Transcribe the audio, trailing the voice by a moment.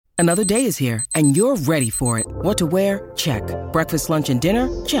Another day is here, and you're ready for it. What to wear? Check. Breakfast, lunch, and dinner?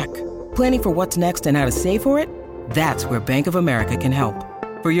 Check. Planning for what's next and how to save for it? That's where Bank of America can help.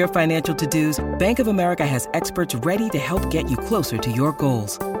 For your financial to-dos, Bank of America has experts ready to help get you closer to your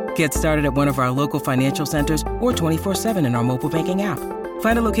goals. Get started at one of our local financial centers or 24/7 in our mobile banking app.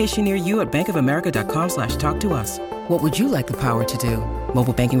 Find a location near you at bankofamerica.com/talktous. What would you like the power to do?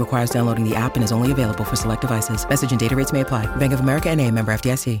 Mobile banking requires downloading the app and is only available for select devices. Message and data rates may apply. Bank of America N.A., member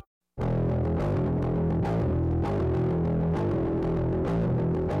FDIC.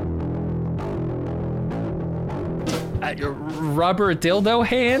 Rubber dildo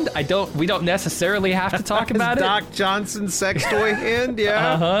hand. We don't necessarily have to talk about it. Doc Johnson's sex toy hand.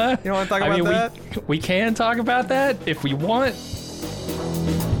 Yeah. You don't want to talk about that? We can talk about that if we want.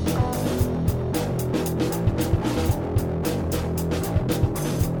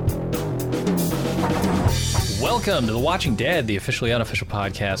 Welcome to The Walking Dead, the officially unofficial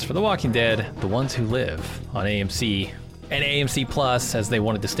podcast for The Walking Dead, the ones who live on AMC and AMC Plus, as they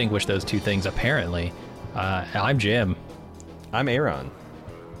want to distinguish those two things, apparently. I'm Jim. I'm Aaron.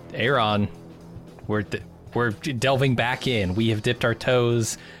 Aaron, we're delving back in. We have dipped our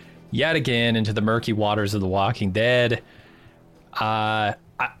toes yet again into the murky waters of The Walking Dead. How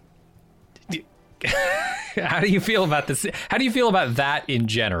do you feel about this? How do you feel about that in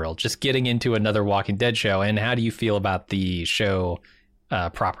general? Just getting into another Walking Dead show, and how do you feel about the show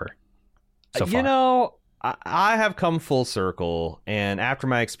proper so far? You know, I have come full circle, and after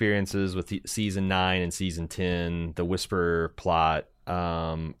my experiences with season 9 and season 10, the Whisperer plot,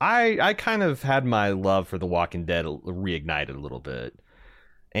 I kind of had my love for The Walking Dead reignited a little bit.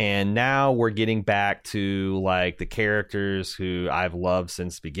 And now we're getting back to like the characters who I've loved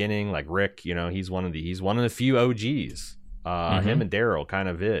since the beginning, like Rick. You know, he's one of the few OGs. Him and Daryl, kind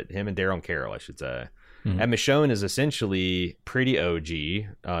of it. Him and Daryl and Carol, I should say. And Michonne is essentially pretty OG,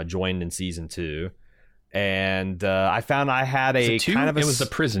 joined in season 2. And I found I had a kind of it was the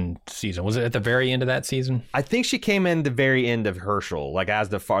prison season. Was it at the very end of that season? I think she came in the very end of Herschel. Like as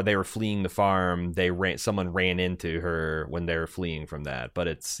they were fleeing the farm, someone ran into her when they were fleeing from that. But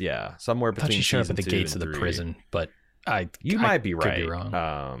it's somewhere between. She showed up at the gates of the 3. prison, but you might be right. Could be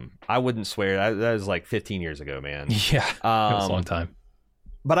wrong. I wouldn't swear. That was like 15 years ago, man. Yeah, it was a long time.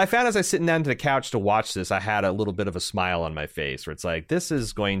 But I found as I was sitting down to the couch to watch this, I had a little bit of a smile on my face where it's like, this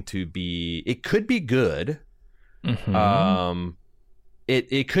is going to be, it could be good. It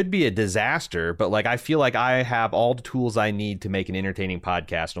could be a disaster, but like, I feel like I have all the tools I need to make an entertaining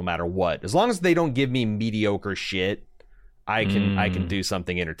podcast no matter what. As long as they don't give me mediocre shit, I can do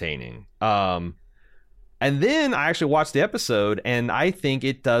something entertaining. And then I actually watched the episode and I think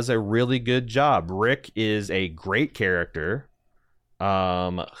it does a really good job. Rick is a great character.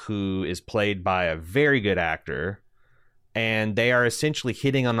 Who is played by a very good actor, and they are essentially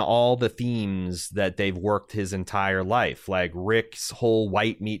hitting on all the themes that they've worked his entire life. Like Rick's whole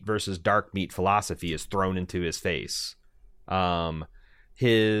white meat versus dark meat philosophy is thrown into his face.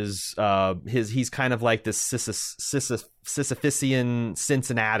 He's kind of like this Sisyphean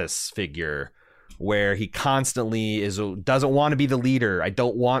Cincinnatus figure, where he constantly doesn't want to be the leader. I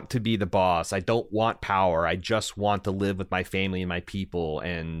don't want to be the boss. I don't want power. I just want to live with my family and my people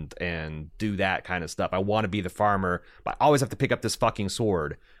and do that kind of stuff. I want to be the farmer, but I always have to pick up this fucking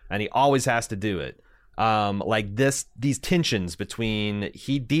sword, and he always has to do it. Like these tensions between,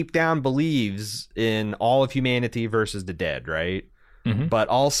 he deep down believes in all of humanity versus the dead, right? But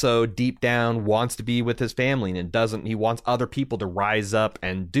also deep down wants to be with his family and he wants other people to rise up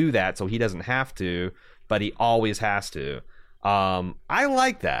and do that so he doesn't have to, but he always has to. I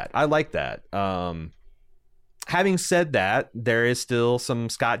like that. Having said that, there is still some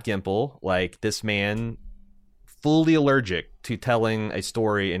Scott Gimple, like this man fully allergic to telling a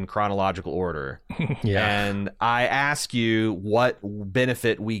story in chronological order. And I ask you what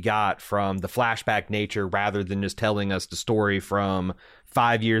benefit we got from the flashback nature rather than just telling us the story from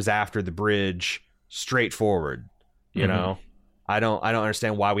 5 years after the bridge straightforward. You know, I don't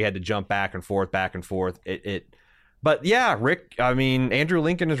understand why we had to jump back and forth. But yeah, Rick, I mean, Andrew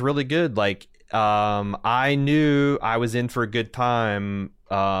Lincoln is really good. Like, I knew I was in for a good time,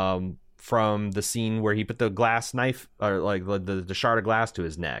 from the scene where he put the glass knife, or like the shard of glass to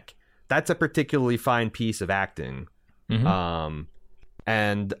his neck. That's a particularly fine piece of acting. And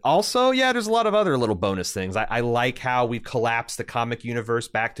also, there's a lot of other little bonus things. I like how we've collapsed the comic universe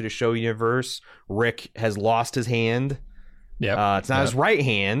back to the show universe. Rick has lost his hand. It's not his right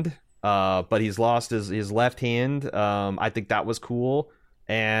hand, but he's lost his left hand. I think that was cool.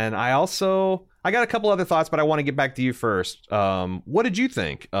 And I got a couple other thoughts, but I want to get back to you first. What did you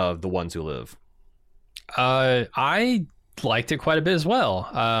think of The Ones Who Live? I liked it quite a bit as well.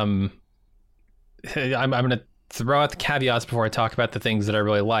 I'm going to throw out the caveats before I talk about the things that I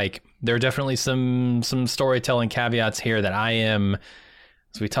really like. There are definitely some storytelling caveats here that I am,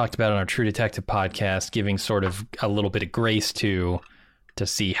 as we talked about on our True Detective podcast, giving sort of a little bit of grace to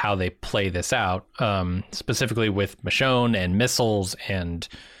see how they play this out, specifically with Michonne and missiles and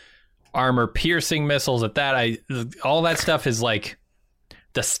armor-piercing missiles. All that stuff is like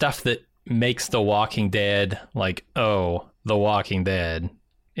the stuff that makes The Walking Dead like, oh, The Walking Dead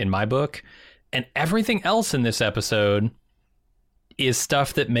in my book. And everything else in this episode is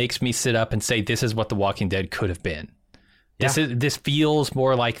stuff that makes me sit up and say, this is what The Walking Dead could have been. Yeah. This feels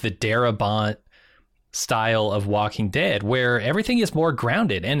more like the Darabont style of Walking Dead, where everything is more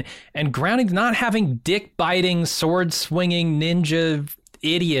grounded and grounded, not having dick-biting, sword-swinging ninja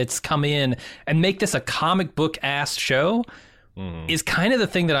idiots come in and make this a comic book-ass show is kind of the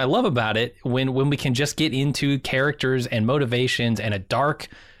thing that I love about it, when we can just get into characters and motivations and a dark,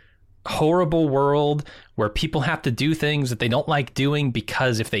 horrible world where people have to do things that they don't like doing,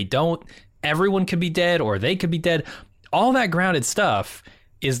 because if they don't, everyone could be dead or they could be dead. All that grounded stuff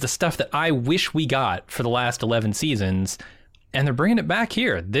is the stuff that I wish we got for the last 11 seasons, and they're bringing it back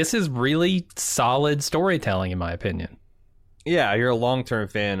here. This is really solid storytelling, in my opinion. Yeah, you're a long-term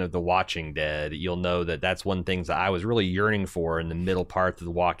fan of The Watching Dead. You'll know that that's one thing that I was really yearning for in the middle part of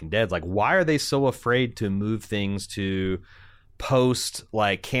The Walking Dead. Like, why are they so afraid to move things to post,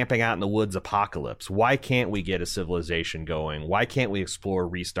 like, camping out in the woods apocalypse? Why can't we get a civilization going? Why can't we explore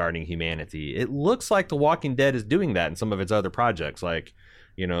restarting humanity? It looks like The Walking Dead is doing that in some of its other projects, like,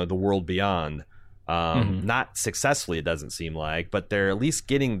 you know, The World Beyond. Not successfully, it doesn't seem like, but they're at least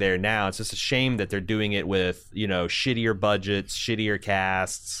getting there now. It's just a shame that they're doing it with, you know, shittier budgets, shittier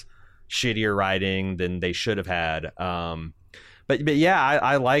casts, shittier writing than they should have had. But yeah,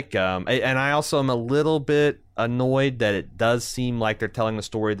 I like, and I also am a little bit annoyed that it does seem like they're telling the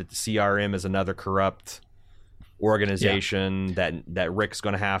story that the CRM is another corrupt organization that Rick's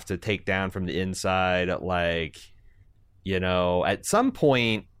going to have to take down from the inside. Like, you know, at some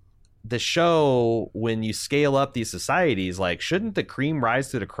point, the show, when you scale up these societies, like, shouldn't the cream rise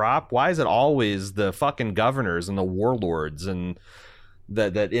to the crop? Why is it always the fucking governors and the warlords and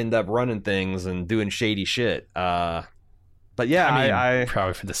that end up running things and doing shady shit? But yeah, I mean,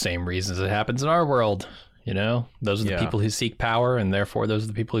 probably for the same reasons it happens in our world. You know, those are the people who seek power, and therefore those are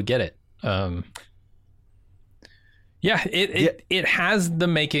the people who get it. It has the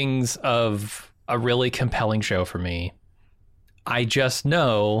makings of a really compelling show for me. I just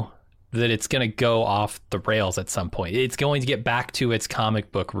know that it's going to go off the rails at some point. It's going to get back to its comic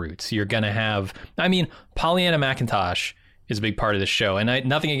book roots. You're going to have, I mean, Pollyanna McIntosh is a big part of this show, and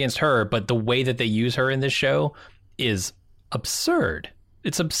nothing against her, but the way that they use her in this show is absurd.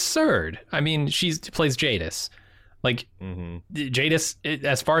 It's absurd. I mean, she plays Jadis. Like, Jadis,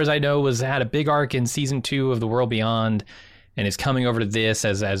 as far as I know, had a big arc in season 2 of The World Beyond, and is coming over to this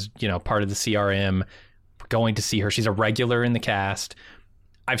as you know, part of the CRM. We're going to see her. She's a regular in the cast.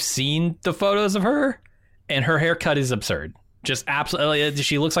 I've seen the photos of her, and her haircut is absurd. Just absolutely,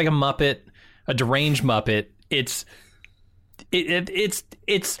 she looks like a Muppet, a deranged Muppet. It's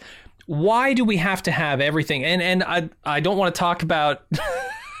why do we have to have everything? And I don't want to talk about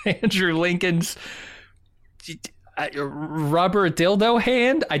Andrew Lincoln's rubber dildo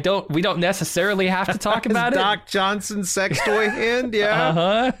hand. We don't necessarily have to talk about it. Doc Johnson's sex toy hand.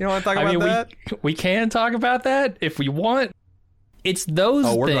 Yeah. You don't want to talk about that? We can talk about that if we want. It's those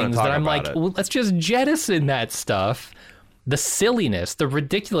things that I'm like, well, let's just jettison that stuff, the silliness, the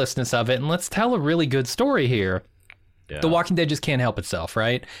ridiculousness of it, and let's tell a really good story here. Yeah. The Walking Dead just can't help itself,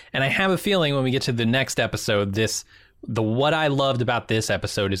 right? And I have a feeling when we get to the next episode, what I loved about this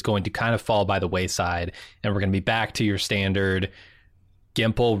episode is going to kind of fall by the wayside, and we're going to be back to your standard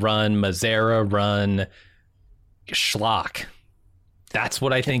Gimple run, Mazzara run, schlock. That's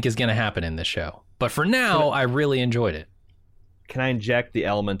what I think is going to happen in this show. But for now, I really enjoyed it. Can I inject the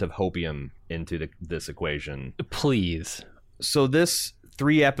element of hopium into this equation? Please. So this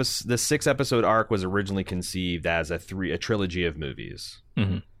 6-episode arc was originally conceived as a trilogy of movies.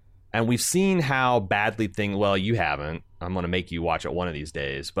 Mm-hmm. And we've seen how badly well, you haven't. I'm going to make you watch it one of these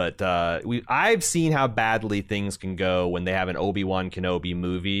days. But I've seen how badly things can go when they have an Obi-Wan Kenobi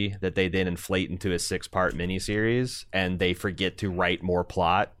movie that they then inflate into a 6-part miniseries, and they forget to write more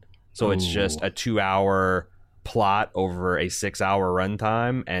plot. So It's just a 2-hour plot over a 6-hour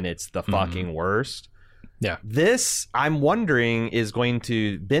runtime, and it's the fucking worst. Yeah. This, I'm wondering, is going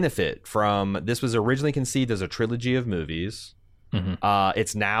to benefit from... This was originally conceived as a trilogy of movies. Mm-hmm.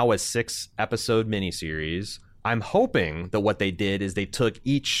 It's now a 6-episode miniseries. I'm hoping that what they did is they took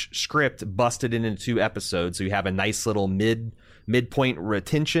each script, busted it into 2 episodes, so you have a nice little midpoint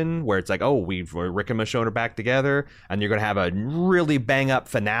retention where it's like, oh, Rick and Michonne are back together, and you're going to have a really bang up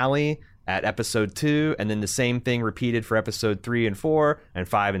finale at episode 2, and then the same thing repeated for episode 3 and 4 and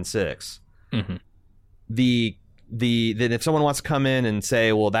 5 and 6. Mm-hmm. Then if someone wants to come in and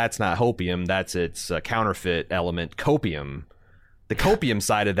say, well, that's not hopium, that's its counterfeit element, copium. The copium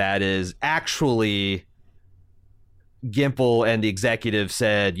side of that is actually Gimple and the executive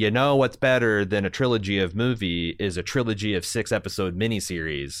said, you know what's better than a trilogy of movie is a trilogy of 6-episode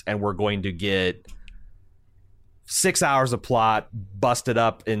miniseries, and we're going to get 6 hours of plot busted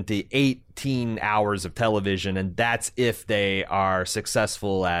up into 18 hours of television, and that's if they are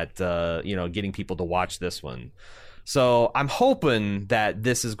successful at getting people to watch this one. So I'm hoping that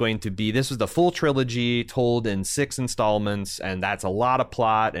this is the full trilogy told in 6 installments, and that's a lot of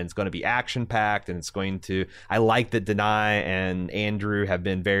plot, and it's going to be action packed, and I like that Denai and Andrew have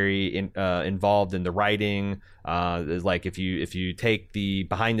been very involved in the writing. Like if you take the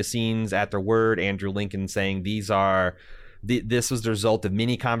behind the scenes at their word, Andrew Lincoln saying this was the result of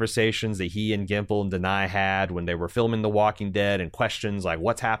many conversations that he and Gimple and Denai had when they were filming The Walking Dead, and questions like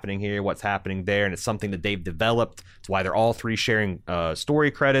what's happening here, what's happening there, and it's something that they've developed. It's why they're all 3 sharing story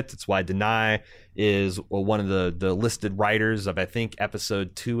credits. It's why Denai is one of the listed writers of, I think,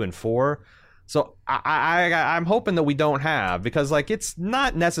 episode 2 and 4. So I'm hoping that we don't have, because like it's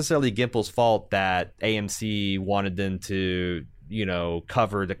not necessarily Gimple's fault that AMC wanted them to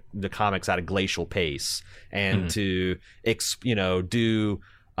cover the comics at a glacial pace and to do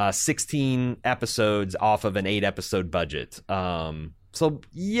 16 episodes off of an 8-episode budget. So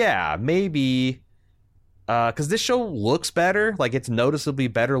yeah, maybe because this show looks better, like it's noticeably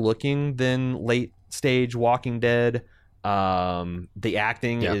better looking than late stage Walking Dead. The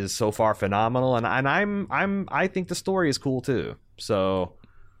acting is so far phenomenal, and I think the story is cool too. So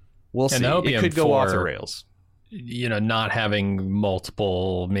we'll see. It could go off the rails. Not having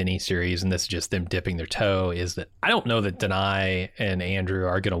multiple miniseries, and this is just them dipping their toe, is that I don't know that Denai and Andrew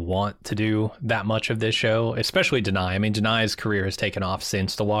are going to want to do that much of this show, especially Denai. I mean, Denai's career has taken off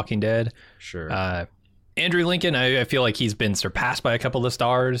since The Walking Dead. Sure. Andrew Lincoln, I feel like he's been surpassed by a couple of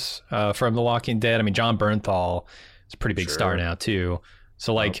stars from The Walking Dead. I mean, John Bernthal is a pretty big star now, too.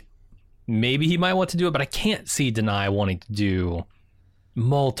 So, maybe he might want to do it, but I can't see Denai wanting to do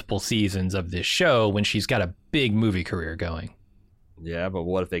multiple seasons of this show when she's got a big movie career going. Yeah, but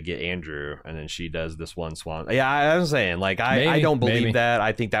what if they get Andrew and then she does this one swan? Yeah, I was saying, I don't believe that.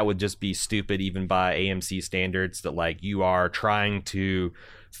 I think that would just be stupid, even by AMC standards, that you are trying to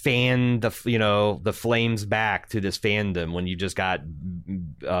fan the flames back to this fandom when you just got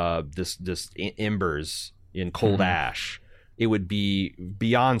this embers in cold ash. It would be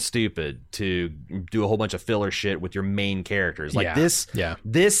beyond stupid to do a whole bunch of filler shit with your main characters.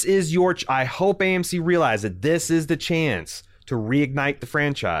 This is I hope AMC realizes that this is the chance to reignite the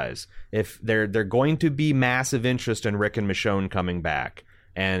franchise. If they're going to be massive interest in Rick and Michonne coming back,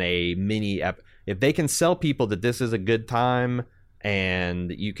 and if they can sell people that this is a good time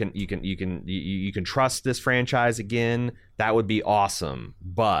and you can trust this franchise again, that would be awesome.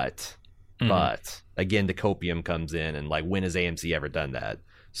 But again, the copium comes in, and when has AMC ever done that?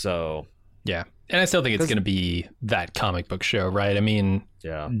 So yeah, and I still think it's going to be that comic book show, right? I mean,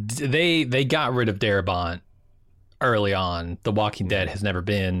 they got rid of Darabont early on. The Walking Dead has never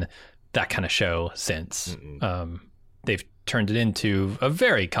been that kind of show since. They've turned it into a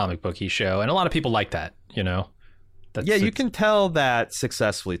very comic booky show, and a lot of people like that. You can tell that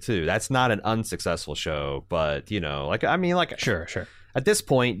successfully too. That's not an unsuccessful show, but sure. At this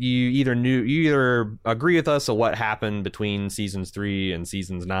point, you either agree with us on what happened between seasons 3 and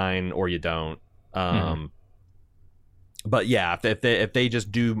seasons 9, or you don't. But yeah, if they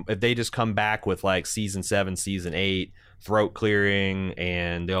just come back with season 7, season 8, throat clearing,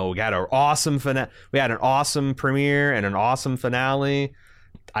 and we had an awesome premiere and an awesome finale,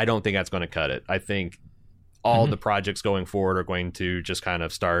 I don't think that's going to cut it. I think all the projects going forward are going to just kind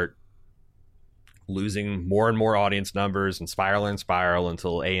of start losing more and more audience numbers and spiral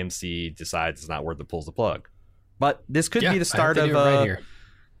until AMC decides it's not worth it, pulls the plug. But this could be the start of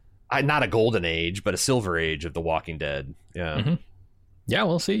not a golden age, but a silver age of The Walking Dead. Yeah. Yeah,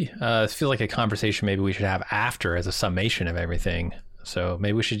 we'll see. It feels like a conversation maybe we should have after, as a summation of everything. So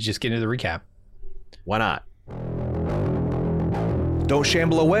maybe we should just get into the recap. Why not? Don't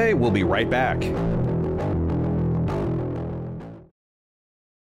shamble away. We'll be right back.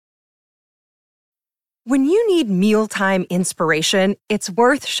 When you need mealtime inspiration, it's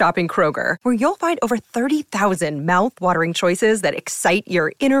worth shopping Kroger, where you'll find over 30,000 mouth-watering choices that excite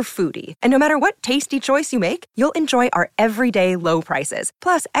your inner foodie. And no matter what tasty choice you make, you'll enjoy our everyday low prices,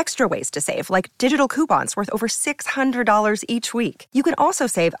 plus extra ways to save, like digital coupons worth over $600 each week. You can also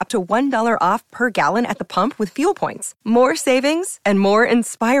save up to $1 off per gallon at the pump with fuel points. More savings and more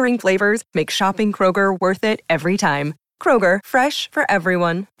inspiring flavors make shopping Kroger worth it every time. Kroger, fresh for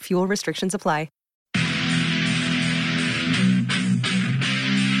everyone. Fuel restrictions apply.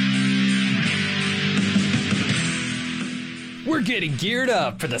 We're getting geared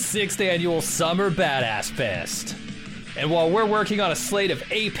up for the 6th annual Summer Badass Fest. And while we're working on a slate of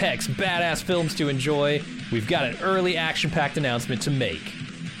apex badass films to enjoy, we've got an early action-packed announcement to make.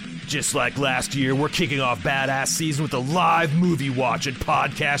 Just like last year, we're kicking off Badass Season with a live movie watch and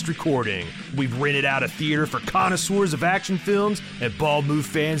podcast recording. We've rented out a theater for connoisseurs of action films and Bald Move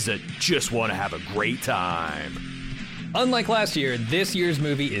fans that just want to have a great time. Unlike last year, this year's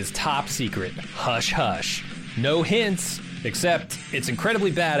movie is top secret. Hush hush. No hints. Except, it's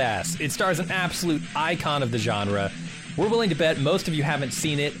incredibly badass. It stars an absolute icon of the genre. We're willing to bet most of you haven't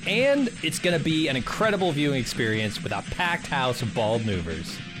seen it, and it's going to be an incredible viewing experience with a packed house of bald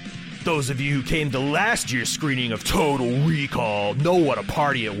movers. Those of you who came to last year's screening of Total Recall know what a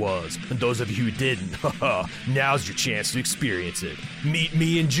party it was. And those of you who didn't, now's your chance to experience it. Meet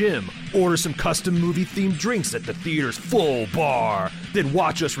me and Jim, order some custom movie-themed drinks at the theater's full bar, then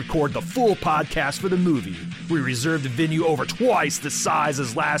watch us record the full podcast for the movie. We reserved the venue over twice the size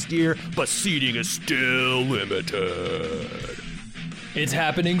as last year, but seating is still limited. It's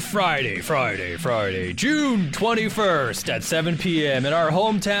happening Friday, June 21st at 7 p.m. in our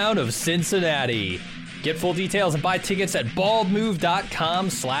hometown of Cincinnati. Get full details and buy tickets at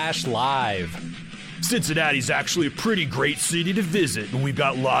baldmove.com/live. Cincinnati's actually a pretty great city to visit, and we've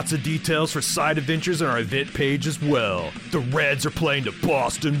got lots of details for side adventures on our event page as well. The Reds are playing the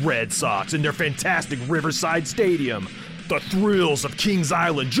Boston Red Sox in their fantastic Riverside Stadium. The thrills of Kings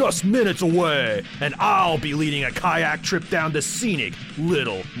Island just minutes away, and I'll be leading a kayak trip down the scenic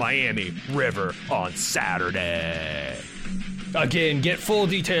Little Miami River on Saturday. Again, get full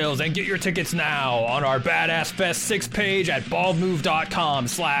details and get your tickets now on our Badass Fest 6 page at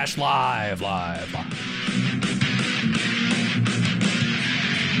baldmove.com/live.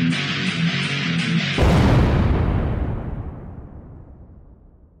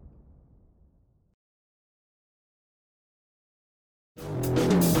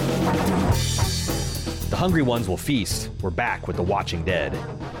 The hungry ones will feast. We're back with The Watching Dead.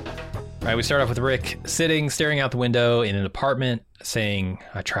 All right, we start off with Rick sitting, staring out the window in an apartment, saying,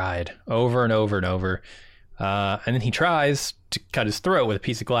 "I tried," over and over and over. And then he tries to cut his throat with a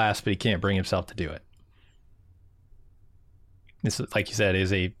piece of glass, but he can't bring himself to do it. This, like you said,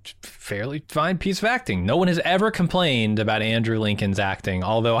 is a fairly fine piece of acting. No one has ever complained about Andrew Lincoln's acting,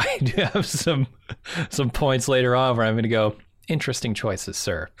 although I do have some points later on where I'm going to go, interesting choices,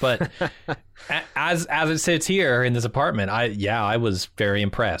 sir. But as it sits here in this apartment, I was very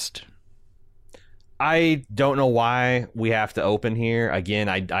impressed. I don't know why we have to open here. Again,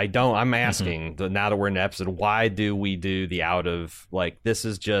 I'm asking, now that we're in the episode, why do we do the out of, like, this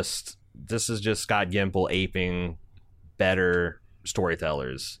is just Scott Gimple aping better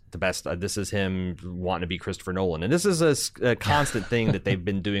storytellers. The best, this is him wanting to be Christopher Nolan. And this is a constant thing that they've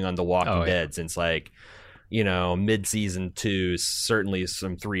been doing on The Walking Dead since, like, you know, mid-season 2, certainly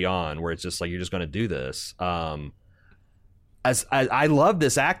some 3 on, where it's just like, you're just going to do this. As I love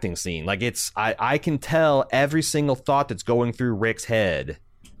this acting scene. Like, I can tell every single thought that's going through Rick's head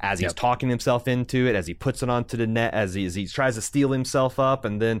as he's talking himself into it, as he puts it onto the net, as he tries to steel himself up,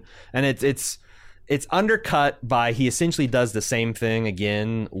 and it's undercut by, he essentially does the same thing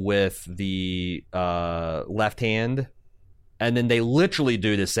again with the left hand. And then they literally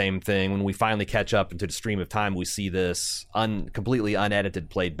do the same thing when we finally catch up into the stream of time. We see this completely unedited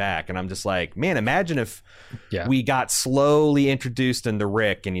played back. And I'm just like, man, imagine if we got slowly introduced into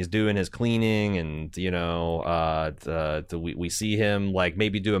Rick and he's doing his cleaning, and, you know, we see him, like,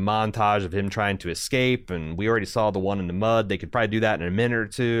 maybe do a montage of him trying to escape. And we already saw the one in the mud. They could probably do that in a minute or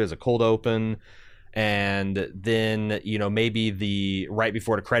two as a cold open. And then, you know, maybe the right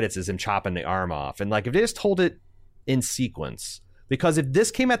before the credits is him chopping the arm off. And, like, if they just told it in sequence, because if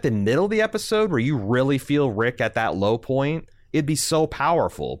this came at the middle of the episode where you really feel Rick at that low point, it'd be so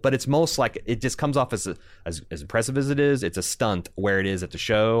powerful. But it's most like, it just comes off as impressive as it is, it's a stunt where it is at the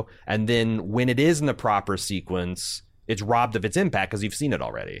show. And then when it is in the proper sequence, it's robbed of its impact because you've seen it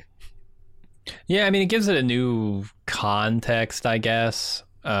already. Yeah, I mean, it gives it a new context, I guess,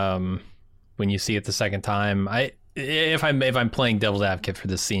 when you see it the second time. If I'm playing devil's advocate for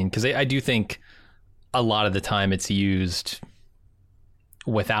this scene, because I do think a lot of the time it's used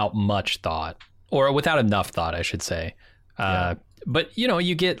without much thought, or without enough thought, I should say. But, you know,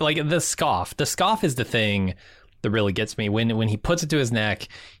 you get like the scoff. The scoff is the thing that really gets me. When he puts it to his neck,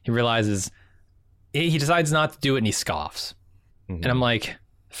 he realizes he decides not to do it and he scoffs. Mm-hmm. And I'm like,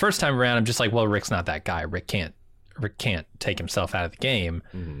 first time around, I'm just like, well, Rick's not that guy. Rick can't take himself out of the game.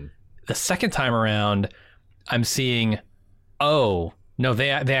 Mm-hmm. The second time around, I'm seeing, oh, no,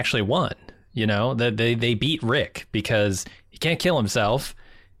 they actually won. You know, they beat Rick because he can't kill himself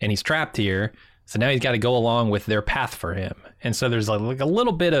and he's trapped here. So now he's got to go along with their path for him. And so there's like a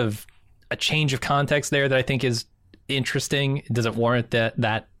little bit of a change of context there that I think is interesting. It doesn't warrant that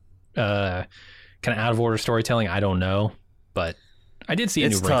kind of out of order storytelling. I don't know, but I did see a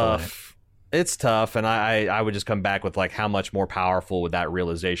new wrinkle in it. It's tough, and I would just come back with like how much more powerful would that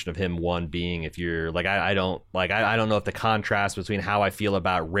realization of him being if you're like I don't know if the contrast between how I feel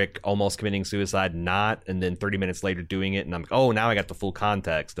about Rick almost committing suicide and then 30 minutes later doing it, and I'm like, oh, now I got the full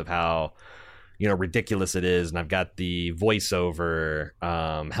context of how, you know, ridiculous it is, and I've got the voiceover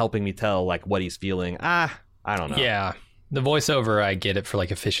helping me tell like what he's feeling. I don't know. Yeah. The voiceover, I get it for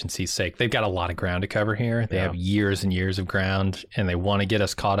like efficiency's sake. They've got a lot of ground to cover here. They have years and years of ground, and they want to get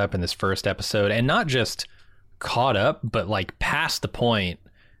us caught up in this first episode, and not just caught up, but like past the point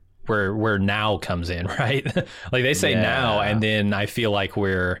where now comes in, right? Like they say now, and then I feel like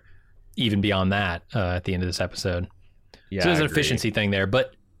we're even beyond that at the end of this episode. Yeah, so there's an efficiency thing there,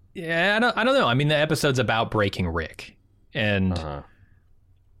 but yeah, I don't know. I mean, the episode's about breaking Rick, and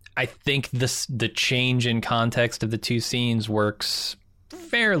I think the change in context of the two scenes works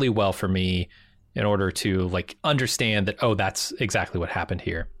fairly well for me in order to like understand that, oh, that's exactly what happened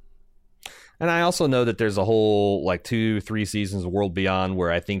here. And I also know that there's a whole like 2-3 seasons of World Beyond where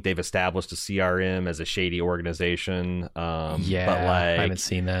I think they've established a CRM as a shady organization. But like, I haven't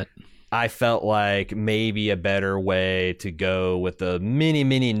seen that. I felt like maybe a better way to go with the many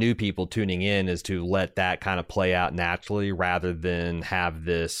new people tuning in is to let that kind of play out naturally rather than have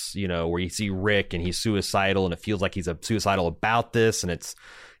this, you know, where you see Rick and he's suicidal and it feels like he's suicidal about this, and it's,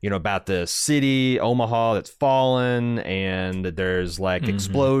 you know, about the city, Omaha, that's fallen, and there's like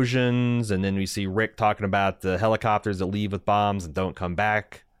explosions, and then we see Rick talking about the helicopters that leave with bombs and don't come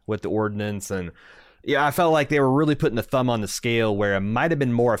back with the ordnance. And yeah, I felt like they were really putting the thumb on the scale where it might have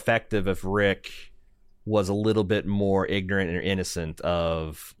been more effective if Rick was a little bit more ignorant or innocent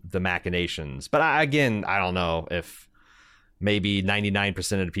of the machinations. But I don't know if maybe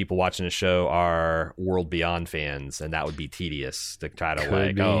 99% of the people watching the show are World Beyond fans, and that would be tedious to try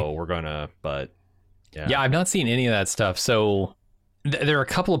to but yeah. Yeah, I've not seen any of that stuff. So there are a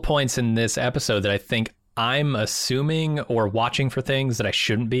couple of points in this episode that I think I'm assuming or watching for things that I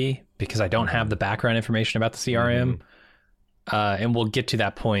shouldn't be because I don't have the background information about the CRM. And we'll get to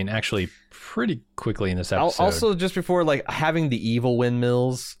that point actually pretty quickly in this episode. Also, just before, like, having the evil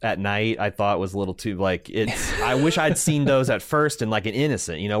windmills at night, I thought was a little too, like, I wish I'd seen those at first and like an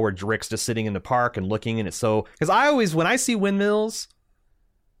Innocent, you know, where Rick's just sitting in the park and looking, and it's so, because when I see windmills,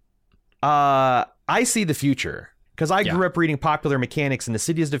 I see the future. Because I grew up reading Popular Mechanics, and the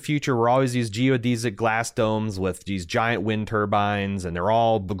city is the future were always these geodesic glass domes with these giant wind turbines, and they're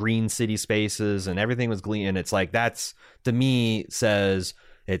all green city spaces, and everything was green. And it's like, that's, to me, says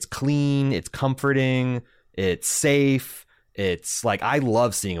it's clean, it's comforting, it's safe. It's like, I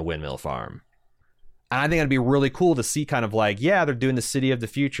love seeing a windmill farm. And I think it'd be really cool to see kind of like, yeah, they're doing the city of the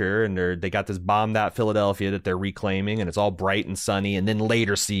future, and they got this bombed out Philadelphia that they're reclaiming, and it's all bright and sunny, and then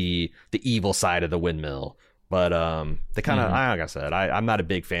later see the evil side of the windmill. But they kind of, like I said, I'm not a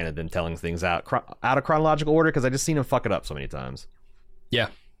big fan of them telling things out of chronological order because I just seen them fuck it up so many times. Yeah,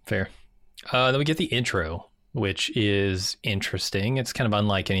 fair. Then we get the intro, which is interesting. It's kind of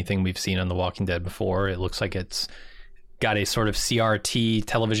unlike anything we've seen on The Walking Dead before. It looks like it's got a sort of CRT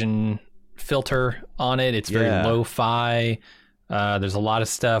television filter on it. It's very lo-fi. There's a lot of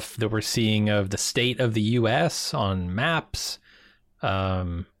stuff that we're seeing of the state of the U.S. on maps.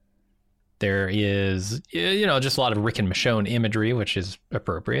 There is, you know, just a lot of Rick and Michonne imagery, which is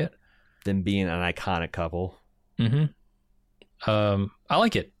appropriate. Them being an iconic couple. I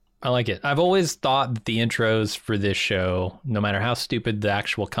like it. I've always thought that the intros for this show, no matter how stupid the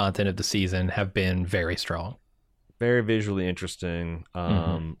actual content of the season, have been very strong. Very visually interesting.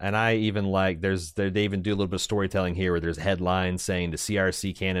 And I even like, they even do a little bit of storytelling here where there's headlines saying the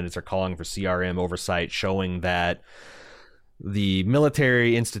CRC candidates are calling for CRM oversight, showing that the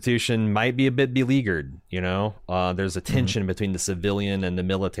military institution might be a bit beleaguered, you know? There's a tension between the civilian and the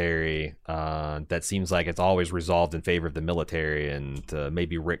military that seems like it's always resolved in favor of the military, and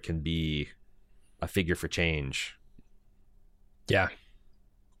maybe Rick can be a figure for change. Yeah.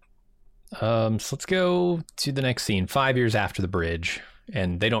 So let's go to the next scene, 5 years after the bridge.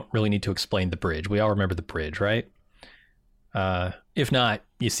 And they don't really need to explain the bridge. We all remember the bridge, right? If not,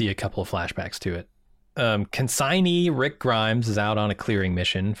 you see a couple of flashbacks to it. Consignee Rick Grimes is out on a clearing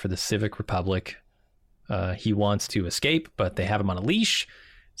mission for the Civic Republic. He wants to escape, but they have him on a leash.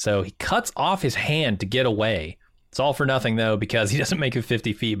 So he cuts off his hand to get away. It's all for nothing, though, because he doesn't make it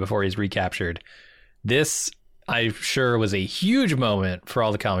 50 feet before he's recaptured. This, I'm sure, was a huge moment for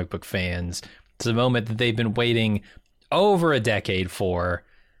all the comic book fans. It's a moment that they've been waiting over a decade for.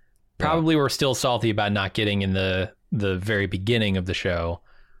 Probably were still salty about not getting in the very beginning of the show.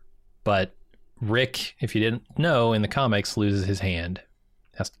 But Rick, if you didn't know, in the comics, loses his hand.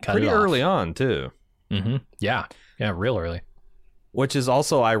 Has to cut pretty it off. early on, too. Mm-hmm. Yeah, real early. Which is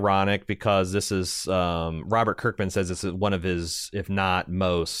also ironic because this is Robert Kirkman says this is one of his, if not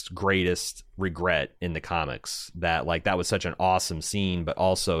most, greatest regret in the comics. That that was such an awesome scene, but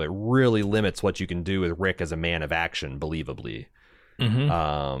also it really limits what you can do with Rick as a man of action, believably, in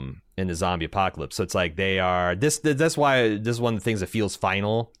the zombie apocalypse. So it's like they are that's why this is one of the things that feels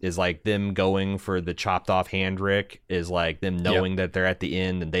final is like them going for the chopped off hand Rick is like them knowing that they're at the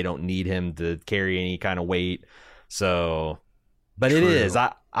end and they don't need him to carry any kind of weight. So. But True. It is.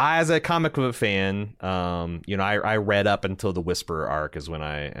 I as a comic book fan, I read up until the Whisperer arc is when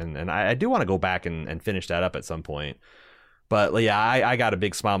I do want to go back and finish that up at some point. But yeah, I got a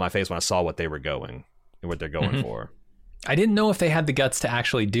big smile on my face when I saw what they were going and what they're going for. I didn't know if they had the guts to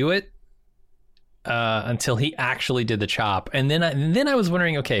actually do it until he actually did the chop, and then I was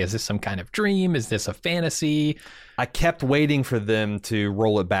wondering, okay, is this some kind of dream? Is this a fantasy? I kept waiting for them to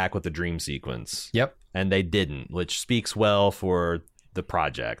roll it back with the dream sequence. Yep. And they didn't, which speaks well for the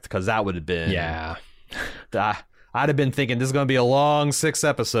project, because that would have been... Yeah. I'd have been thinking this is going to be a long 6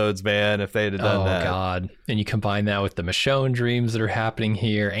 episodes, man, if they'd have done that. Oh, God. And you combine that with the Michonne dreams that are happening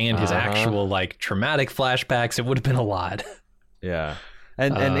here and his actual, traumatic flashbacks, it would have been a lot. Yeah.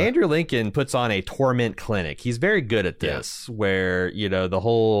 And Andrew Lincoln puts on a torment clinic. He's very good at this, where, the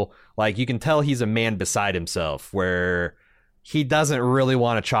whole... you can tell he's a man beside himself, where... He doesn't really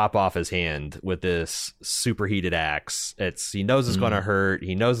want to chop off his hand with this superheated axe. He knows it's going to hurt.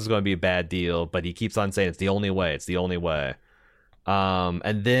 He knows it's going to be a bad deal, but he keeps on saying it's the only way. It's the only way.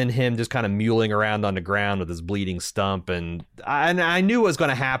 And then him just kind of muling around on the ground with his bleeding stump. And I knew what was going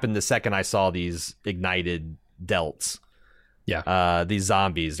to happen the second I saw these ignited delts. Yeah. These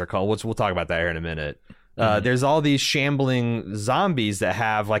zombies, they're called. We'll talk about that here in a minute. There's all these shambling zombies that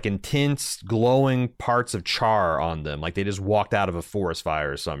have intense glowing parts of char on them. Like they just walked out of a forest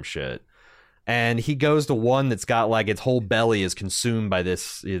fire or some shit. And he goes to one that's got its whole belly is consumed by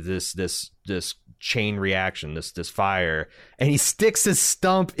this chain reaction, this fire. And he sticks his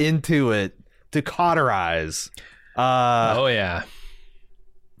stump into it to cauterize. Oh yeah.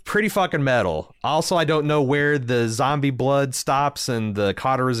 Pretty fucking metal. Also, I don't know where the zombie blood stops and the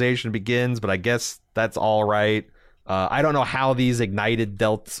cauterization begins, but I guess that's all right. I don't know how these ignited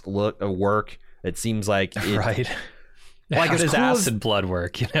delts work. It seems like right. How does acid blood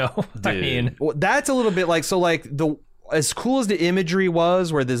work? Dude, I mean, that's a little bit as cool as the imagery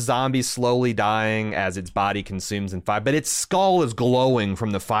was, where the zombie slowly dying as its body consumes in fire, but its skull is glowing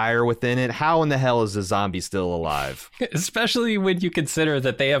from the fire within it. How in the hell is the zombie still alive? Especially when you consider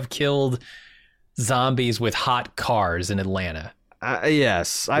that they have killed zombies with hot cars in Atlanta.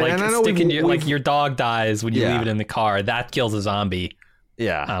 Yes. I know your dog dies when you leave it in the car. That kills a zombie.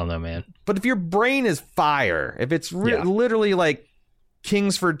 Yeah. I don't know, man. But if your brain is fire, if it's literally like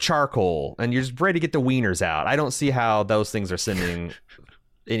Kingsford charcoal and you're just ready to get the wieners out, I don't see how those things are sending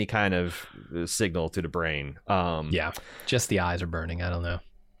any kind of signal to the brain. Just the eyes are burning. I don't know.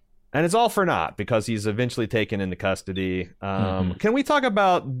 And it's all for naught because he's eventually taken into custody. Can we talk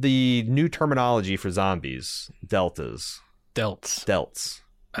about the new terminology for zombies? Deltas. Delts.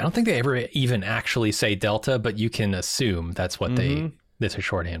 I don't think they ever even actually say delta, but you can assume that's what that's a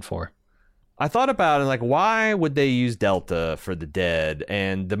shorthand for. I thought about it, why would they use Delta for the dead?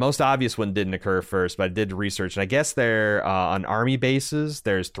 And the most obvious one didn't occur first, but I did research, and I guess they're on army bases.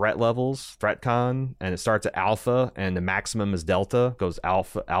 There's threat levels, ThreatCon, and it starts at Alpha, and the maximum is Delta. Goes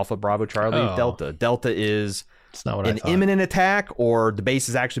Alpha, Bravo, Charlie, Delta. Delta is an imminent attack, or the base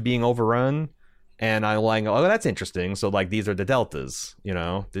is actually being overrun. And I'm like, oh, that's interesting. So these are the deltas,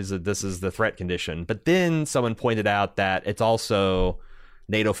 this is the threat condition. But then someone pointed out that it's also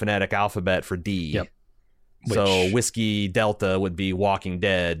NATO phonetic alphabet for D. Yep. So Whiskey Delta would be Walking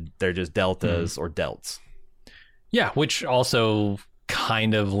Dead. They're just deltas or delts. Yeah, which also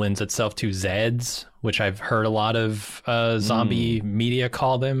kind of lends itself to Zeds, which I've heard a lot of zombie media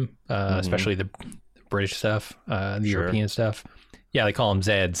call them, especially the British stuff, the European stuff. Yeah, they call them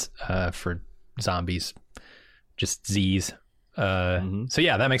Zeds for zombies, just Z's. So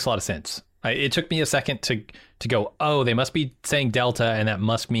yeah, that makes a lot of sense. It took me a second to go, oh, they must be saying Delta, and that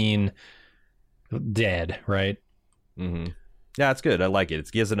must mean dead, right? Mm-hmm. Yeah, it's good. I like it.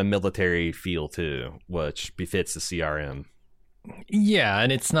 It gives it a military feel too, which befits the CRM. Yeah,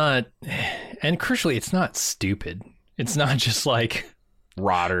 and it's not, and crucially, it's not stupid. It's not just like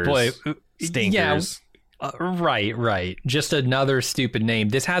rotters, stinkers. Yeah, right. Just another stupid name.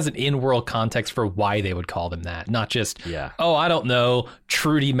 This has an in-world context for why they would call them that, not just, oh, I don't know,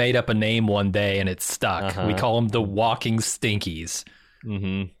 Trudy made up a name one day and it stuck. We call them the Walking Stinkies.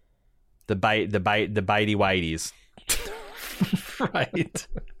 Mm-hmm. The bitey whiteys. Right.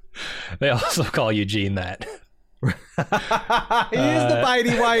 They also call Eugene that. He is the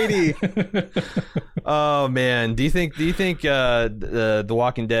bitey whitey. Oh man, do you think The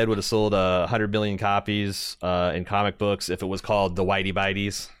Walking Dead would have sold 100 million copies in comic books if it was called the Whitey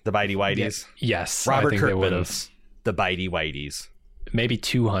Bites, the Bitey Whiteys? Yes, Robert Kirkman's the Bitey Whiteys. Maybe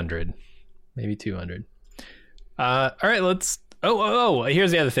 200. All right, let's. Oh, here's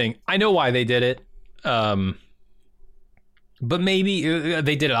the other thing. I know why they did it. But maybe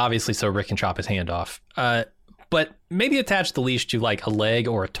they did it obviously so Rick can chop his hand off. But maybe attach the leash to like a leg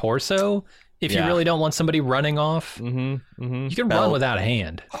or a torso if you really don't want somebody running off. You can run without a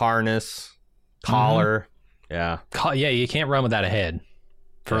hand. Harness, collar. Yeah, you can't run without a head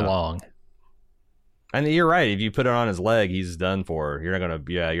for long. And you're right. If you put it on his leg, he's done for. You're not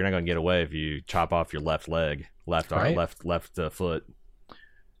gonna get away if you chop off your left leg, left arm, left foot.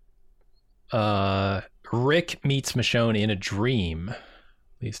 Rick meets Michonne in a dream.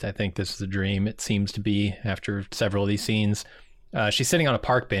 At least I think this is a dream. It seems to be after several of these scenes. She's sitting on a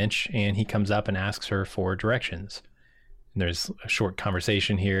park bench, and he comes up and asks her for directions. And there's a short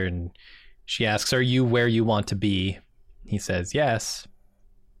conversation here, and she asks, "Are you where you want to be?" He says, "Yes."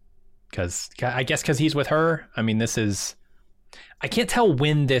 Because he's with her. I mean, I can't tell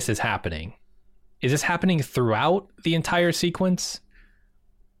when this is happening. Is this happening throughout the entire sequence?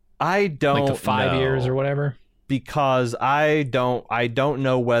 I don't like the 5 years or whatever, because I don't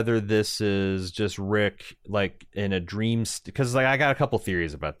know whether this is just Rick like in a dream. Because like I got a couple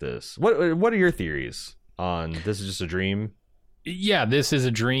theories about this. What are your theories on this? Is just a dream? Yeah, this is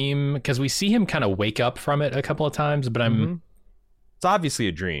a dream because we see him kind of wake up from it a couple of times, but it's obviously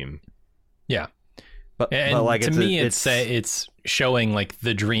a dream. Yeah, but like to me, it's showing like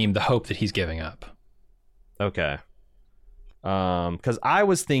the dream, the hope that he's giving up. Okay. Because I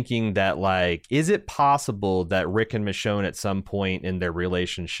was thinking that, like, is it possible that Rick and Michonne at some point in their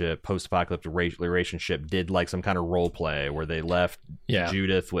relationship, post-apocalyptic relationship, did like some kind of role play where they left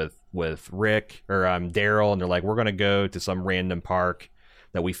Judith with Rick or Daryl, and they're like, we're gonna go to some random park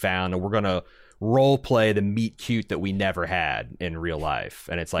that we found, and we're gonna role play the meet cute that we never had in real life,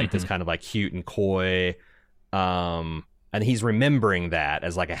 and it's like this kind of like cute and coy, and he's remembering that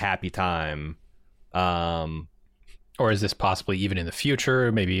as like a happy time. Or is this possibly even in the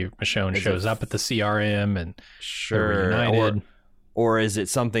future? Maybe Michonne shows up at the CRM and they're reunited. Or is it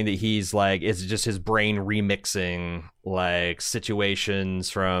something that he's like, is it just his brain remixing like situations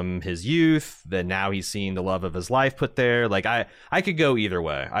from his youth that now he's seeing the love of his life put there? Like I could go either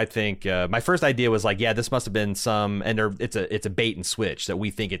way. I think my first idea was like, yeah, this must have been it's a bait and switch that we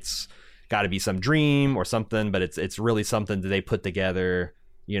think it's got to be some dream or something, but it's really something that they put together,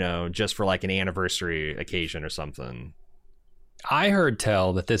 you know, just for like an anniversary occasion or something. I heard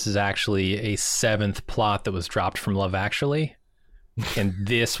tell that this is actually a 7th plot that was dropped from Love Actually. And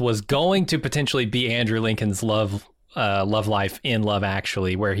this was going to potentially be Andrew Lincoln's love life in Love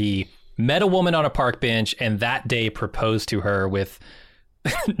Actually, where he met a woman on a park bench and that day proposed to her with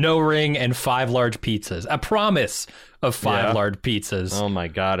no ring and 5 large pizzas. A promise of 5 large pizzas. Oh my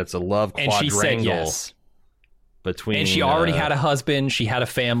God, it's a love quadrangle. And she said yes. And she already had a husband, she had a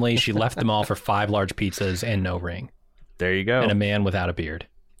family, she left them all for 5 large pizzas and no ring. There you go. And a man without a beard.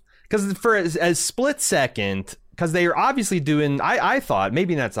 Because for a split second, because they are obviously doing, I thought,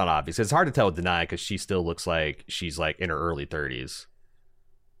 maybe that's not obvious. It's hard to tell with Denai because she still looks like she's like in her early 30s.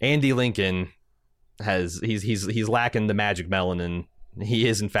 Andy Lincoln he's lacking the magic melanin. He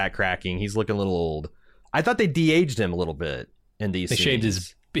is in fact cracking. He's looking a little old. I thought they de-aged him a little bit in these scenes. They shaved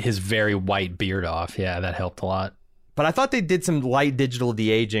his very white beard off. Yeah, that helped a lot. But I thought they did some light digital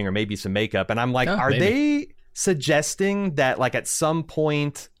de-aging or maybe some makeup. And I'm like, are they suggesting that like at some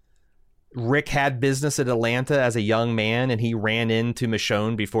point Rick had business at Atlanta as a young man and he ran into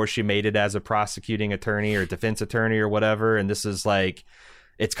Michonne before she made it as a prosecuting attorney or defense attorney or whatever? And this is like,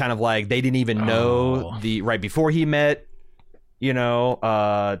 it's kind of like they didn't even know right before he met, you know,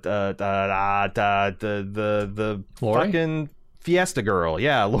 the Lori? fucking Fiesta girl.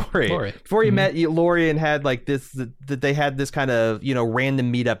 Yeah, Lori. Before you met Lori and had like this, that they had this kind of, you know,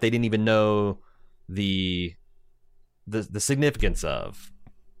 random meetup they didn't even know the significance of.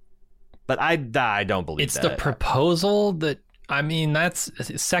 But I don't believe it's the proposal that, I mean, that's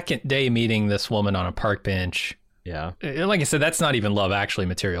second day meeting this woman on a park bench. Yeah. Like I said, that's not even Love Actually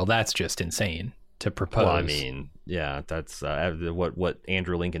material. That's just insane to propose. Well, I mean, yeah, that's what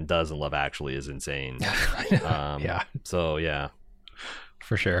Andrew Lincoln does in Love Actually is insane. Yeah. So, yeah.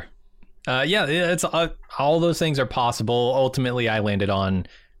 For sure. Yeah, it's all those things are possible. Ultimately, I landed on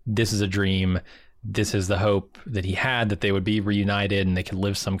this is a dream. This is the hope that he had, that they would be reunited and they could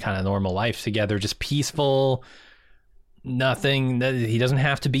live some kind of normal life together, just peaceful. Nothing. He doesn't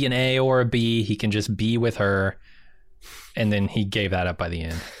have to be an A or a B. He can just be with her. And then he gave that up by the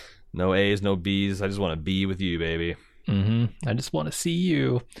end. No A's, no B's. I just want to be with you, baby. Mm-hmm. I just want to see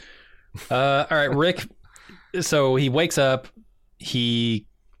you. All right, Rick. So he wakes up. He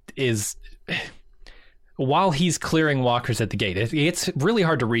is... While he's clearing walkers at the gate, it's really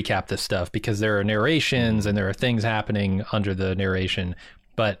hard to recap this stuff because there are narrations and there are things happening under the narration,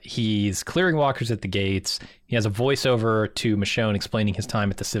 but he's clearing walkers at the gates. He has a voiceover to Michonne explaining his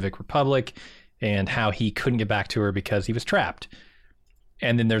time at the Civic Republic and how he couldn't get back to her because he was trapped.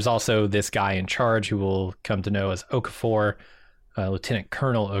 And then there's also this guy in charge who we'll come to know as Okafor, Lieutenant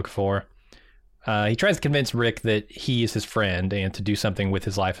Colonel Okafor. He tries to convince Rick that he is his friend and to do something with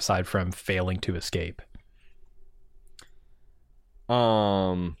his life aside from failing to escape.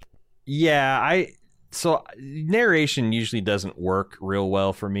 So narration usually doesn't work real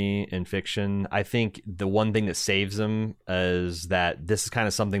well for me in fiction. I think the one thing that saves him is that this is kind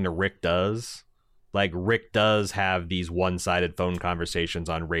of something that Rick does. Like, Rick does have these one-sided phone conversations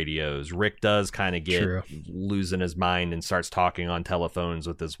on radios. Rick does kind of get losing his mind and starts talking on telephones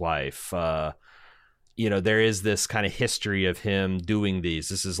with his wife. You know, there is this kind of history of him doing these.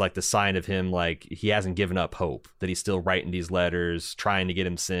 This is like the sign of him, like, he hasn't given up hope, that he's still writing these letters, trying to get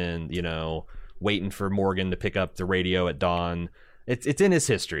him sent, you know, waiting for Morgan to pick up the radio at dawn. It's in his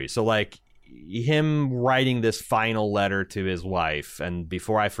history. So, like, him writing this final letter to his wife, and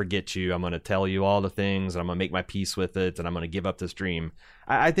before I forget you, I'm going to tell you all the things, and I'm going to make my peace with it, and I'm going to give up this dream.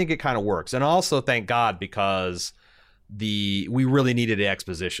 I think it kind of works. And also, thank God, because we really needed the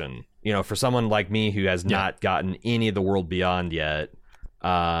exposition. You know, for someone like me who has not gotten any of the World Beyond yet,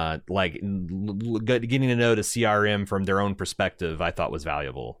 like getting to know the CRM from their own perspective, I thought was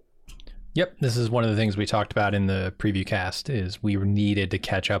valuable. Yep, this is one of the things we talked about in the preview cast, is we needed to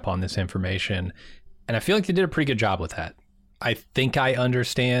catch up on this information. And I feel like they did a pretty good job with that. I think I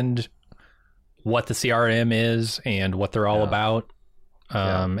understand what the CRM is and what they're all about,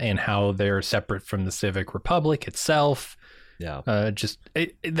 and how they're separate from the Civic Republic itself. Yeah.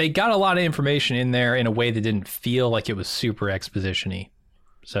 They got a lot of information in there in a way that didn't feel like it was super exposition-y.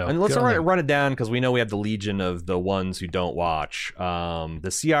 So, and let's run it down, because we know we have the legion of the ones who don't watch. The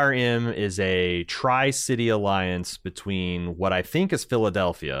CRM is a tri-city alliance between what I think is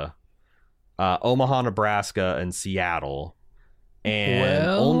Philadelphia, Omaha, Nebraska, and Seattle. And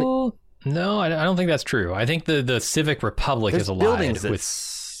no, I don't think that's true. I think the Civic Republic is allied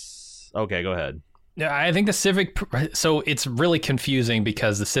with... Okay, go ahead. Yeah, I think the Civic... So it's really confusing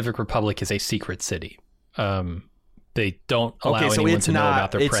because the Civic Republic is a secret city. They don't allow anyone to know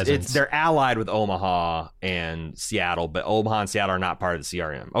about their presence. They're allied with Omaha and Seattle, but Omaha and Seattle are not part of the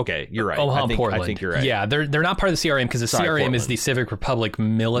CRM. Okay, you're right. Omaha and Portland. I think you're right. Yeah, they're not part of the CRM because the CRM Portland is the Civic Republic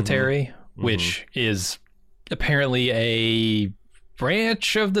military, which is apparently a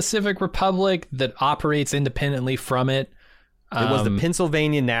branch of the Civic Republic that operates independently from it. It was the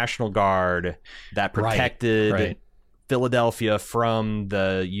Pennsylvania National Guard that protected Philadelphia from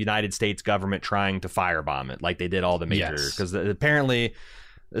the United States government trying to firebomb it, like they did all the major. Because apparently,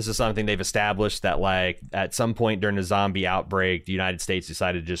 this is something they've established, that like at some point during the zombie outbreak, the United States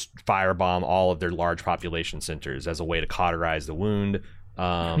decided to just firebomb all of their large population centers as a way to cauterize the wound.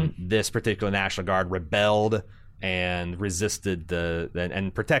 This particular National Guard rebelled and resisted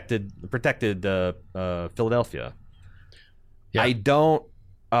and protected Philadelphia. Yeah. I don't.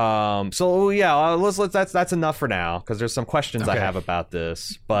 Let's that's enough for now, because there's some questions I have about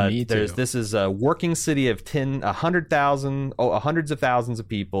this. But this is a working city of 100,000, hundreds of thousands of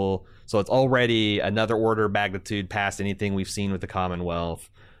people. So it's already another order of magnitude past anything we've seen with the Commonwealth.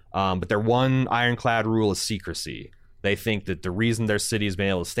 But their one ironclad rule is secrecy. They think that the reason their city has been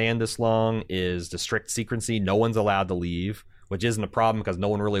able to stand this long is the strict secrecy. No one's allowed to leave, which isn't a problem because no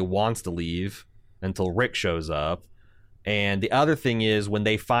one really wants to leave until Rick shows up. And the other thing is, when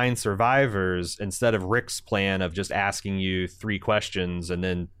they find survivors, instead of Rick's plan of just asking you 3 questions and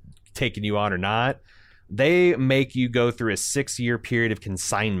then taking you on or not, they make you go through a 6-year period of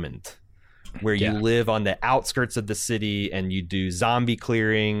consignment where you live on the outskirts of the city and you do zombie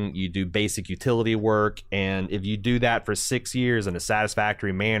clearing, you do basic utility work, and if you do that for 6 years in a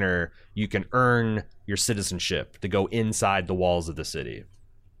satisfactory manner, you can earn your citizenship to go inside the walls of the city.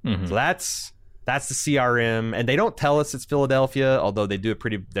 Mm-hmm. So that's the CRM, and they don't tell us it's Philadelphia, although they do it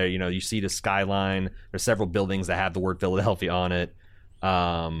pretty. You know, you see the skyline. There's several buildings that have the word Philadelphia on it.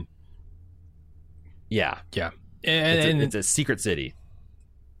 Yeah, and it's a secret city.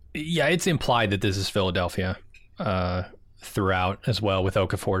 Yeah, it's implied that this is Philadelphia throughout as well, with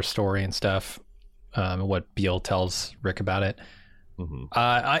Okafor's story and stuff. What Beale tells Rick about it.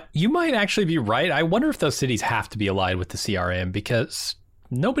 Mm-hmm. You might actually be right. I wonder if those cities have to be allied with the CRM, because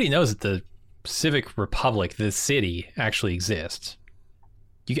nobody knows that the Civic Republic, the city, actually exists.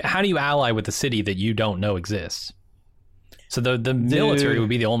 How do you ally with the city that you don't know exists? So the military would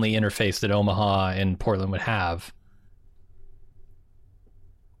be the only interface that Omaha and Portland would have.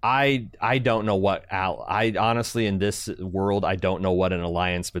 I don't know what I honestly, in this world, I don't know what an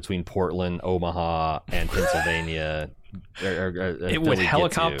alliance between Portland, Omaha, and Pennsylvania with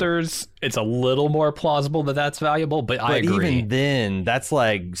helicopters, it's a little more plausible that that's valuable, but I agree. Even then, that's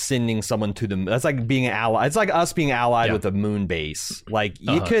like sending someone to the. That's like being an ally. It's like us being allied with a moon base. Like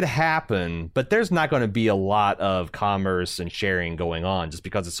it could happen, but there's not going to be a lot of commerce and sharing going on just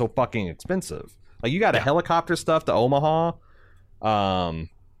because it's so fucking expensive. Like you got a helicopter stuff to Omaha.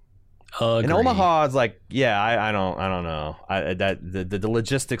 In Omaha, it's like, I don't know. The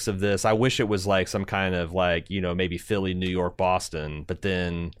logistics of this, I wish it was like some kind of like, you know, maybe Philly, New York, Boston, but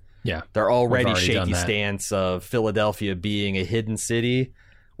then they're already shaky stance of Philadelphia being a hidden city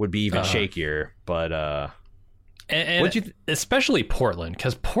would be even shakier. But and especially Portland,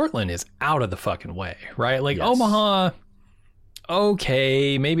 because Portland is out of the fucking way, right? Like Omaha.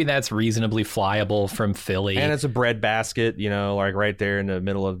 Okay, maybe that's reasonably flyable from Philly. And it's a breadbasket, you know, like right there in the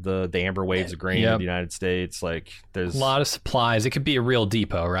middle of the amber waves of grain of the United States. Like there's a lot of supplies. It could be a real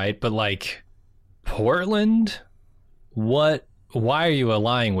depot, right? But like Portland, why are you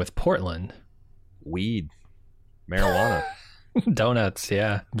allying with Portland? Weed, marijuana, donuts.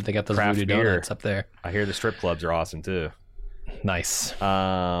 Yeah, they got those craft voodoo beer donuts up there. I hear the strip clubs are awesome too. Nice.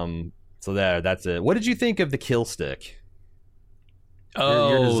 So that's it. What did you think of the kill stick?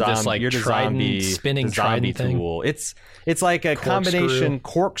 This like trident, spinning trident thing. Tool. It's like a combination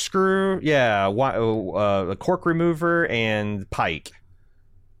corkscrew, a cork remover and pike.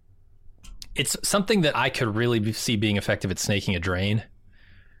 It's something that I could really see being effective at snaking a drain,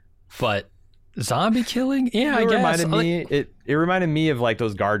 but zombie killing, I guess. It reminded me of like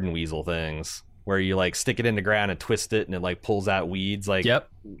those garden weasel things where you like stick it in the ground and twist it and it like pulls out weeds. Like,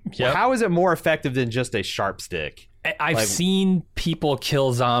 well, how is it more effective than just a sharp stick? I've seen people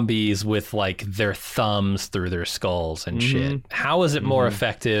kill zombies with like their thumbs through their skulls and shit. How is it more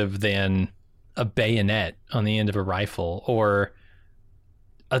effective than a bayonet on the end of a rifle or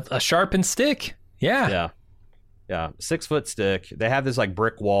a sharpened stick? Yeah. 6-foot stick. They have this like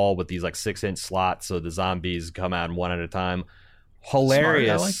brick wall with these like 6-inch slots, so the zombies come out one at a time.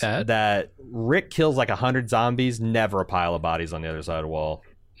 Hilarious. Smart, I like that Rick kills like 100 zombies, never a pile of bodies on the other side of the wall.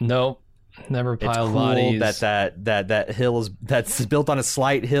 Nope. Never pile of bodies. That hill that's built on a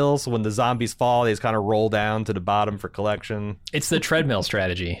slight hill, so when the zombies fall, they just kind of roll down to the bottom for collection. It's the treadmill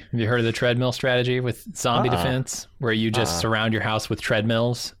strategy. Have you heard of the treadmill strategy with zombie defense, where you just surround your house with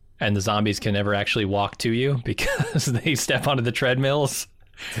treadmills, and the zombies can never actually walk to you because they step onto the treadmills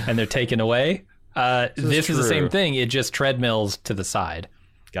and they're taken away? This is the same thing. It just treadmills to the side.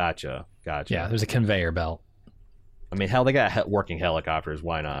 Gotcha. Yeah, there's a conveyor belt. I mean, hell, they got working helicopters.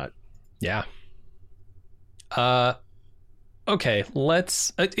 Why not? Yeah. Okay,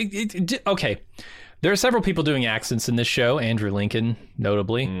 let's... okay. There are several people doing accents in this show. Andrew Lincoln,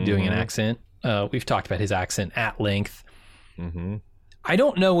 notably, doing an accent. We've talked about his accent at length. I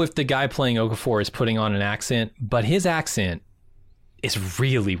don't know if the guy playing Okafor is putting on an accent, but his accent is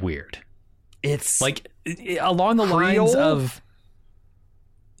really weird. It's... like, along the lines of...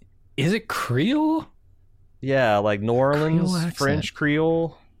 Is it Creole? Yeah, like New Orleans, French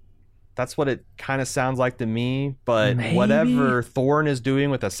Creole. That's what it kind of sounds like to me, but whatever Thorne is doing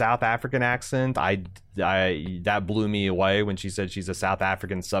with a South African accent, I that blew me away when she said she's a South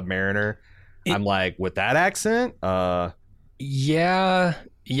African submariner. I'm like, with that accent? Yeah,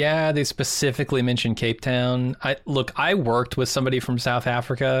 they specifically mentioned Cape Town. I worked with somebody from South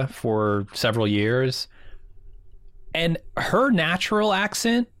Africa for several years, and her natural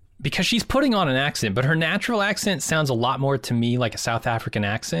accent, because she's putting on an accent, but her natural accent sounds a lot more to me like a South African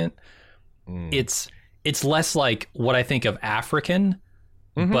accent. It's less like what I think of African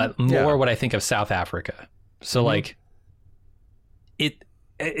but more what I think of South Africa. So like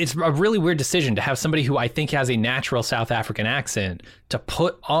it's a really weird decision to have somebody who I think has a natural South African accent to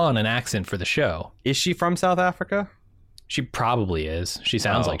put on an accent for the show. Is she from South Africa? She probably is. She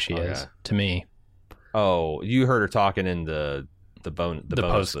sounds like she is to me. Oh, you heard her talking in the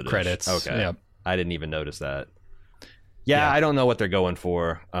post credits. Okay. Yep. I didn't even notice that. Yeah, I don't know what they're going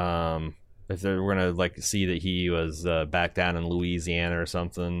for. If we're gonna like see that he was back down in Louisiana or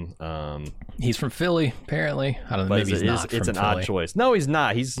something. He's from Philly, apparently. I don't know. Maybe he's not. It's from an Philly. odd choice. No, he's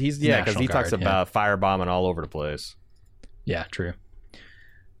not. He's because he talks about firebombing all over the place. Yeah, true.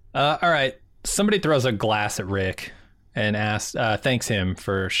 All right. Somebody throws a glass at Rick and thanks him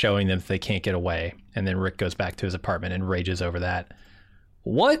for showing them that they can't get away. And then Rick goes back to his apartment and rages over that.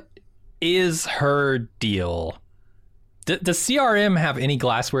 What is her deal? Does CRM have any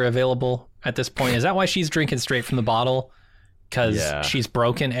glassware available at this point? Is that why she's drinking straight from the bottle? Because she's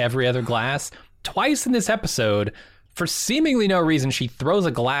broken every other glass? Twice in this episode, for seemingly no reason, she throws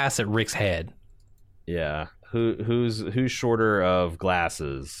a glass at Rick's head. Yeah. Who's shorter of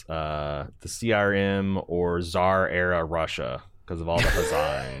glasses? The CRM or Tsar era Russia because of all the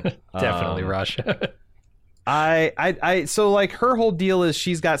huzzahing? Definitely Russia. So like her whole deal is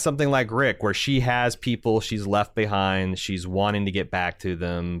she's got something like Rick where she has people she's left behind. She's wanting to get back to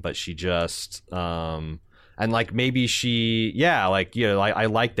them, but she just and like maybe I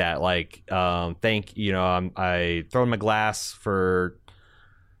like that. Like I throw him a glass for.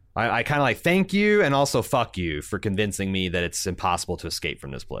 I kind of like thank you and also fuck you for convincing me that it's impossible to escape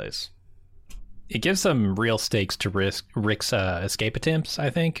from this place. It gives some real stakes to Rick's escape attempts, I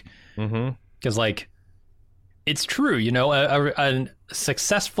think. Because like, it's true, a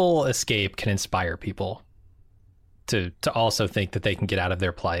successful escape can inspire people to also think that they can get out of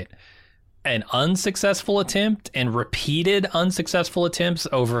their plight. An unsuccessful attempt and repeated unsuccessful attempts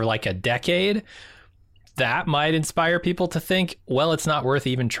over like a decade, that might inspire people to think, well, it's not worth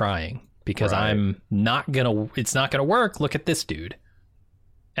even trying because it's not going to work. Look at this dude.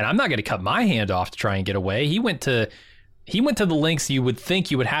 And I'm not going to cut my hand off to try and get away. He went to the lengths you would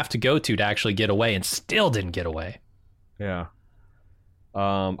think you would have to go to actually get away and still didn't get away. Yeah.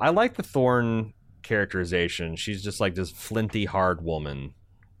 I like the Thorne characterization. She's just like this flinty, hard woman,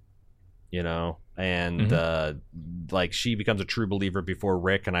 and like she becomes a true believer before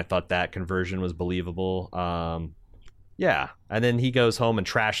Rick, and I thought that conversion was believable. And then he goes home and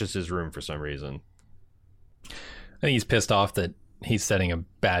trashes his room for some reason. I think he's pissed off that he's setting a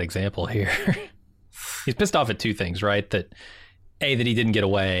bad example here. He's pissed off at two things, right? That A, that he didn't get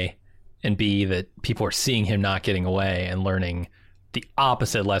away, and B, that people are seeing him not getting away and learning the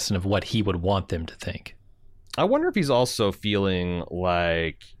opposite lesson of what he would want them to think. I wonder if he's also feeling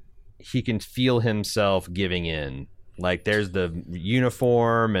like he can feel himself giving in. Like there's the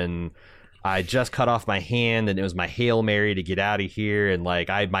uniform and I just cut off my hand and it was my Hail Mary to get out of here. And like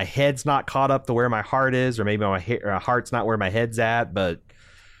my head's not caught up to where my heart is, or maybe my heart's not where my head's at. But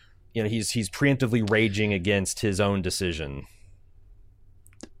he's preemptively raging against his own decision.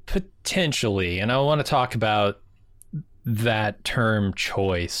 Potentially. And I want to talk about that term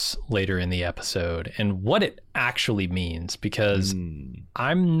choice later in the episode and what it actually means, because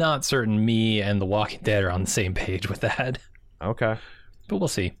I'm not certain me and The Walking Dead are on the same page with that. Okay. But we'll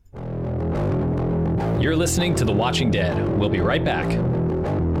see. You're listening to The Watching Dead. We'll be right back.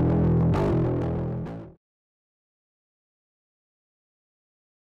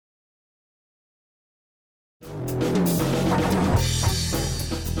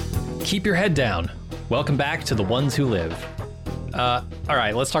 Keep your head down. Welcome back to The Ones Who Live. All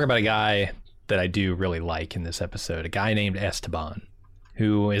right, let's talk about a guy that I do really like in this episode. A guy named Esteban,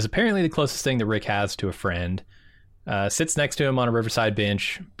 who is apparently the closest thing that Rick has to a friend. Sits next to him on a riverside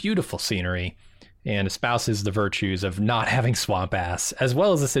bench, beautiful scenery, and espouses the virtues of not having swamp ass, as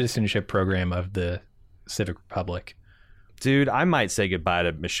well as the citizenship program of the Civic Republic. Dude, I might say goodbye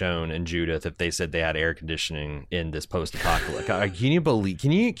to Michonne and Judith if they said they had air conditioning in this post-apocalypse.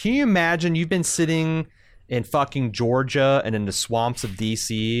 Can you imagine you've been sitting in fucking Georgia and in the swamps of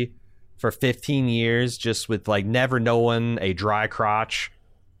DC for 15 years just with like never knowing a dry crotch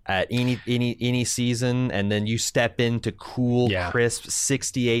at any season, and then you step into cool, crisp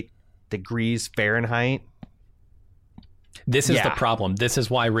 68 degrees Fahrenheit? This is the problem. This is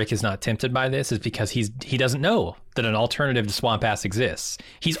why Rick is not tempted by this, is because he doesn't know that an alternative to swamp ass exists.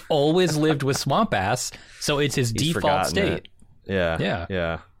 He's always lived with swamp ass, so it's his default state.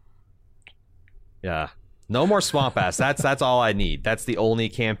 Yeah. No more swamp ass. That's all I need. That's the only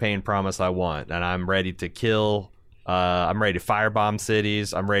campaign promise I want, and I'm ready to kill. I'm ready to firebomb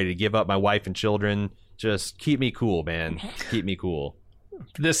cities. I'm ready to give up my wife and children. Just keep me cool, man. Keep me cool.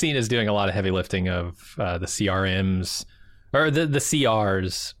 this scene is doing a lot of heavy lifting of the CRM's or the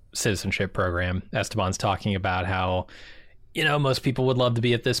CR's citizenship program. Esteban's talking about how, most people would love to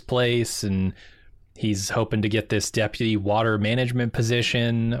be at this place, and he's hoping to get this deputy water management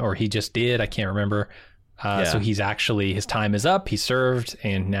position, or he just did. I can't remember. So he's actually, his time is up. He served,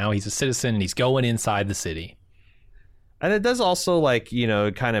 and now he's a citizen, and he's going inside the city. And it does also,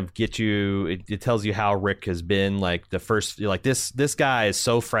 kind of get you, it tells you how Rick has been, the first, this guy is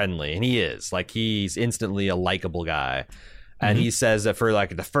so friendly, and he is. He's instantly a likable guy. And he says that for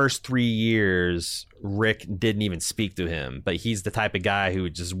the first 3 years, Rick didn't even speak to him. But he's the type of guy who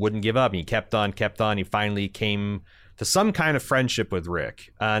just wouldn't give up. And he kept on. He finally came to some kind of friendship with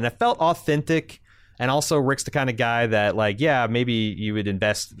Rick. And it felt authentic. And also Rick's the kind of guy that maybe you would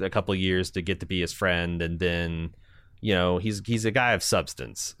invest a couple of years to get to be his friend. And then, he's a guy of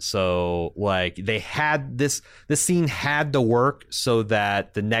substance. So they had this scene had to work so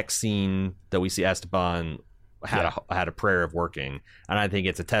that the next scene that we see Esteban had a prayer of working, and I think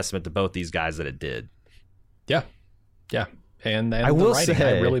it's a testament to both these guys that it did. Yeah. And I will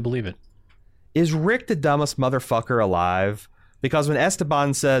say, I really believe it. Is Rick the dumbest motherfucker alive? Because when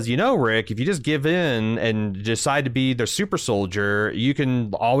Esteban says, Rick, if you just give in and decide to be the super soldier, you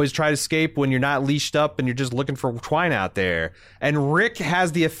can always try to escape when you're not leashed up and you're just looking for twine out there. And Rick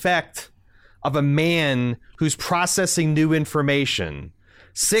has the effect of a man who's processing new information.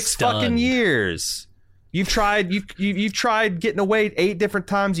 6 fucking years. You've tried getting away 8 different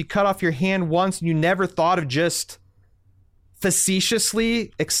times. You cut off your hand once, and you never thought of just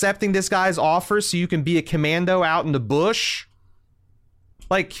facetiously accepting this guy's offer so you can be a commando out in the bush.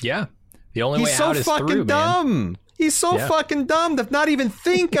 The only way out is through, man. He's so fucking dumb. He's so fucking dumb to not even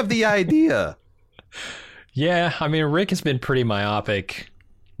think of the idea. Yeah, I mean, Rick has been pretty myopic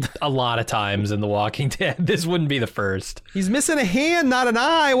a lot of times in The Walking Dead. This wouldn't be the first. He's missing a hand, not an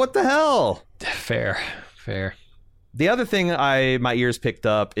eye. What the hell? Fair. The other thing my ears picked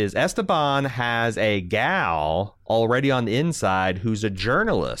up is Esteban has a gal already on the inside who's a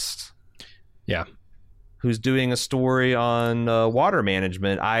journalist. Yeah. Who's doing a story on water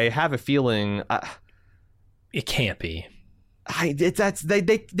management. I have a feeling... it can't be.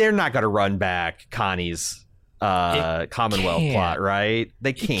 They're not going to run back Connie's Commonwealth plot, right?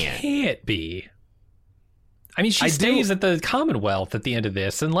 They can't. It can't be. I mean, she stays at the Commonwealth at the end of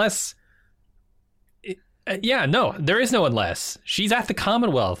this, unless... no, there is no unless. She's at the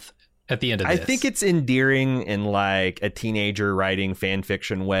Commonwealth at the end of this. I think it's endearing in a teenager writing fan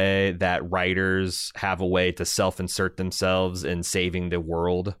fiction way that writers have a way to self-insert themselves in saving the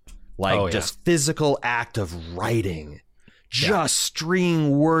world. Just physical act of writing. Just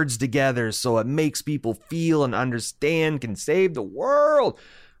string words together so it makes people feel and understand, can save the world.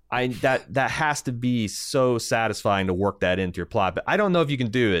 That has to be so satisfying to work that into your plot, but I don't know if you can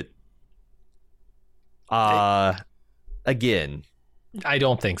do it. Again, I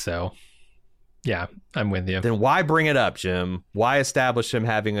don't think so. Yeah, I'm with you. Then why bring it up, Jim? Why establish him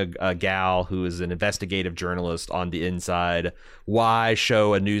having a gal who is an investigative journalist on the inside? Why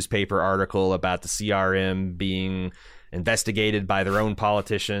show a newspaper article about the CRM being investigated by their own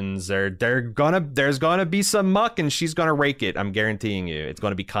politicians? There's gonna be some muck, and she's gonna rake it. I'm guaranteeing you. It's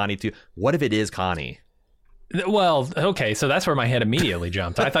gonna be Connie too. What if it is Connie? Well, okay, so that's where my head immediately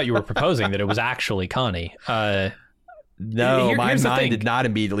jumped. I thought you were proposing that it was actually Connie. No, my mind did not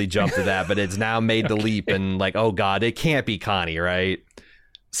immediately jump to that, but it's now made the leap and oh God, it can't be Connie, right?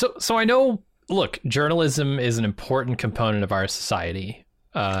 So I know, look, journalism is an important component of our society.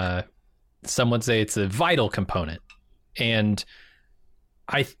 Some would say it's a vital component. And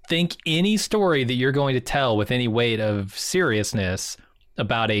I think any story that you're going to tell with any weight of seriousness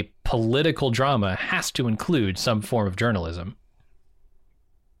about a political drama has to include some form of journalism.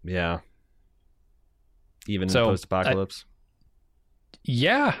 Yeah. Even in post-apocalypse?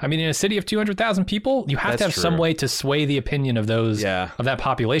 Yeah. I mean, in a city of 200,000 people, you have to have some way to sway the opinion of those of that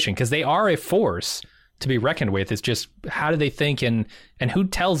population, because they are a force to be reckoned with. It's just, how do they think, and who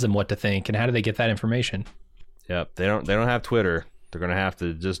tells them what to think, and how do they get that information? Yep. They don't have Twitter. They're going to have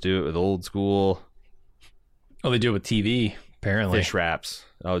to just do it with old school. Oh, they do it with TV. Apparently. Fish wraps.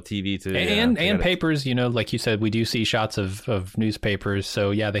 Oh, TV too. And papers, like you said, we do see shots of newspapers. So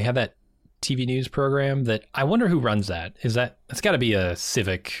yeah, they have that TV news program that I wonder who runs that. It's got to be a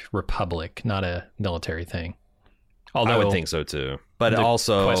civic republic, not a military thing. Although I would think so too. But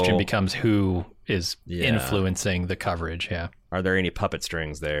also the question becomes who is influencing the coverage. Yeah. Are there any puppet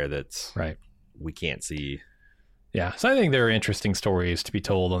strings there that's right we can't see? Yeah, so I think there are interesting stories to be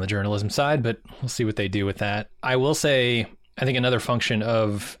told on the journalism side, but we'll see what they do with that. I will say, I think another function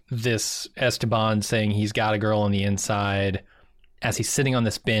of this Esteban saying he's got a girl on the inside as he's sitting on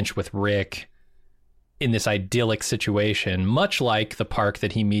this bench with Rick in this idyllic situation, much like the park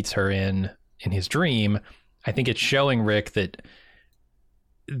that he meets her in his dream. I think it's showing Rick that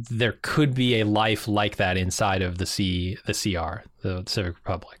there could be a life like that inside of the CR, the Civic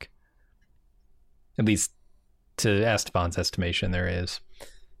Republic. At least to Esteban's estimation, there is.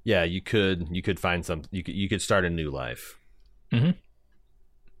 Yeah, you could find some. You could start a new life. Mm-hmm.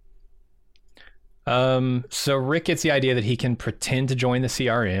 So Rick gets the idea that he can pretend to join the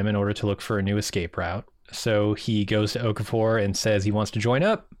CRM in order to look for a new escape route. So he goes to Okafor and says he wants to join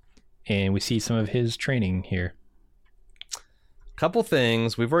up, and we see some of his training here. Couple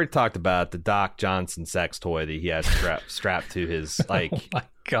things we've already talked about: the Doc Johnson sex toy that he has strapped to his like. Oh my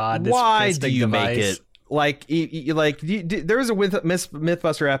God! This why do you device. make it? There was a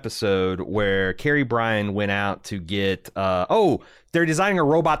Mythbuster episode where Carrie Bryan went out to get they're designing a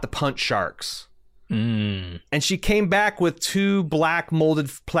robot to punch sharks. And she came back with 2 black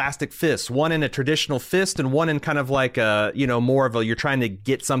molded plastic fists, one in a traditional fist and one in kind of like a, more of a, you're trying to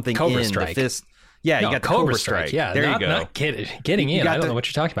get something Cobra in Strike. the fist. Yeah, No, you got the Cobra Strike. Yeah, there you go. Not getting in. I don't know what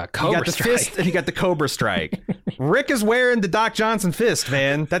you're talking about. Cobra you got the Strike. fist and you got the Cobra Strike. Rick is wearing the Doc Johnson fist,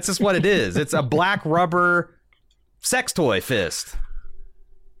 man. That's just what it is. It's a black rubber sex toy fist.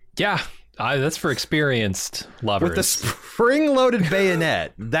 Yeah, that's for experienced lovers. With the spring-loaded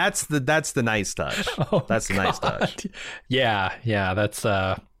bayonet. That's the nice touch. Oh, that's the nice touch. Yeah, that's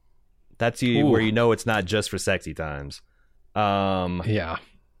where you know it's not just for sexy times. Yeah.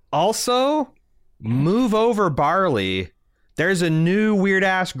 Also, move over barley. There's a new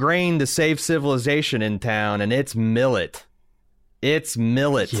weird-ass grain to save civilization in town, and it's millet. It's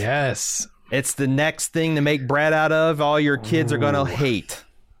millet. Yes. It's the next thing to make bread out of. All your kids are going to hate.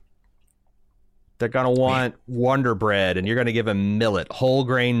 They're going to want Wonder Bread, and you're going to give them millet, whole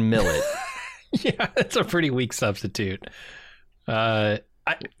grain millet. Yeah, it's a pretty weak substitute. So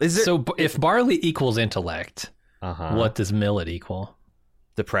if barley equals intellect, what does millet equal?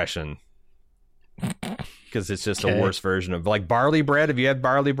 Depression. Because it's just a worse version of like barley bread. If you had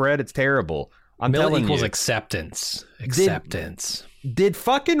barley bread, it's terrible. Millet equals acceptance. Did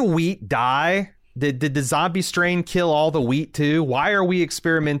fucking wheat die? Did the zombie strain kill all the wheat too? Why are we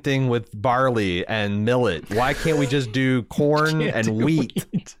experimenting with barley and millet? Why can't we just do corn and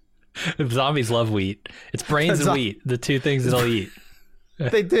wheat? Zombies love wheat. It's brains and wheat, the 2 things they'll eat.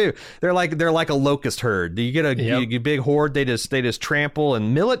 They do. They're like a locust herd. You get a big horde. They just trample,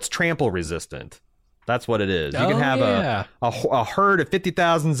 and millet's trample resistant. That's what it is. You can have a herd of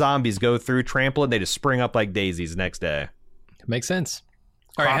 50,000 zombies go through, trample, and they just spring up like daisies the next day. Makes sense.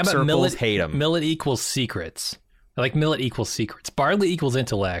 All right, Crop how about millet? Hate them. Millet equals secrets. I like millet equals secrets. Barley equals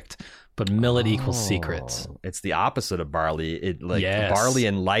intellect, but millet equals secrets. It's the opposite of barley. Barley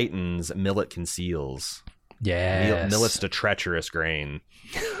enlightens, millet conceals. Yeah, millet's the treacherous grain.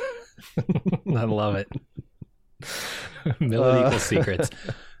 I love it. Millet equals secrets.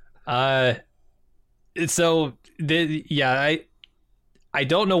 I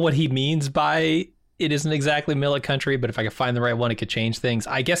don't know what he means by it isn't exactly millet country, but if I could find the right one, it could change things.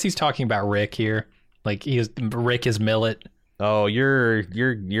 I guess he's talking about Rick here. Like Rick is millet. Oh, you're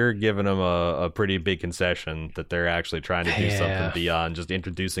giving them a pretty big concession that they're actually trying to do something beyond just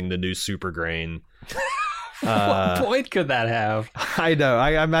introducing the new super grain. What point could that have? I know.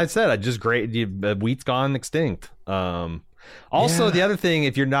 I said wheat's gone extinct. Also, the other thing,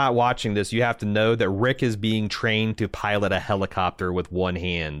 if you're not watching this, you have to know that Rick is being trained to pilot a helicopter with one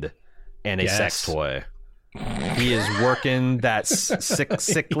hand and a sex toy. He is working that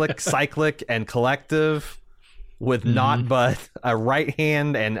cyclic and collective with not but a right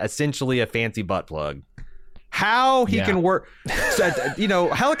hand and essentially a fancy butt plug. How he can work,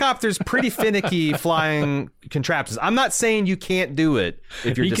 helicopters pretty finicky flying contraptions. I'm not saying you can't do it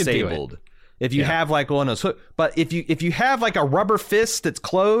if you're disabled. If you have like one of those, but if you have like a rubber fist that's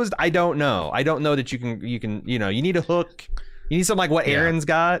closed, I don't know. I don't know that you can. You need a hook. You need something like what Aaron's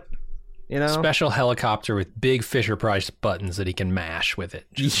got. Special helicopter with big Fisher Price buttons that he can mash with it.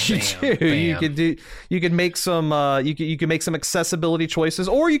 You could make some you could make some accessibility choices,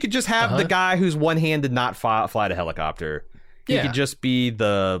 or you could just have the guy who's one-handed not fly the helicopter. He could just be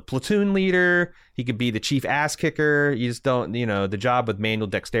the platoon leader. He could be the chief ass kicker. You just don't, the job with manual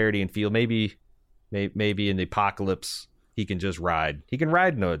dexterity and feel. Maybe in the apocalypse he can just ride. He can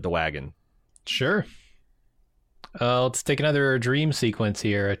ride the wagon. Sure. Let's take another dream sequence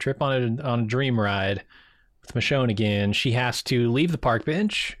here. A trip on a dream ride with Michonne again. She has to leave the park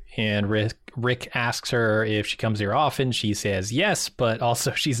bench, and Rick asks her if she comes here often. She says yes, but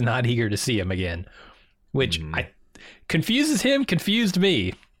also she's not eager to see him again, which confuses him, confused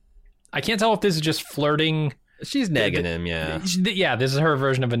me. I can't tell if this is just flirting She's negging him, yeah. Yeah, this is her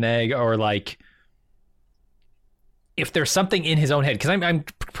version of a neg, or like if there's something in his own head, because I'm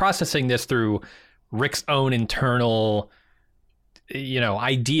processing this through Rick's own internal,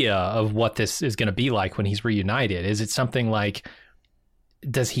 idea of what this is going to be like when he's reunited. Is it something like,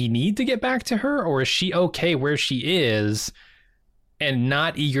 does he need to get back to her, or is she okay where she is and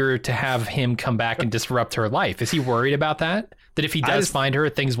not eager to have him come back and disrupt her life? Is he worried about that? That if he does find her,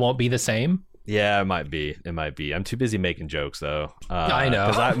 things won't be the same? Yeah, it might be. I'm too busy making jokes, though. I know.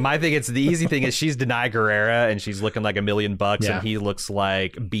 Because my thing, it's the easy thing is she's Denai Guerrera, and she's looking like $1 million, and he looks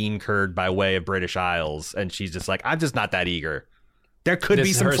like bean curd by way of British Isles, and she's just like, I'm just not that eager. There could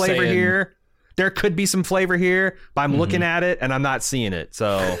be some flavor here. There could be some flavor here, but I'm looking at it, and I'm not seeing it.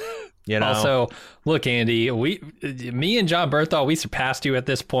 So, Also, look, Andy, me and John Berthal, we surpassed you at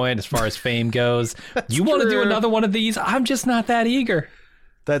this point as far as fame goes. You want to do another one of these? I'm just not that eager.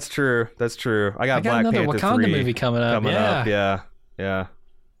 That's true. I got Black another Panther Wakanda 3 movie coming up. Yeah.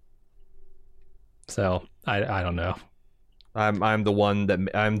 So I don't know. I'm the one that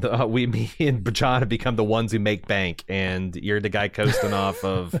me and John have become the ones who make bank, and you're the guy coasting off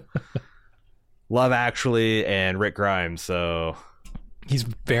of Love Actually and Rick Grimes. So he's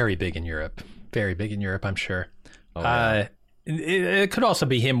very big in Europe. I'm sure. Oh, yeah. It could also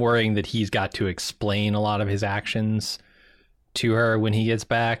be him worrying that he's got to explain a lot of his actions to her when he gets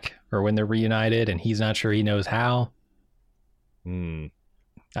back or when they're reunited, and he's not sure he knows how. I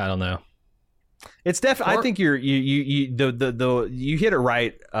don't know. It's definitely. I think you hit it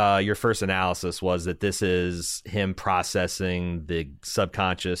right. Your first analysis was that this is him processing the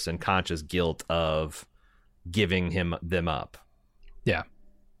subconscious and conscious guilt of giving them up. Yeah.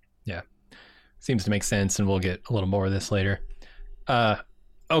 Seems to make sense, and we'll get a little more of this later.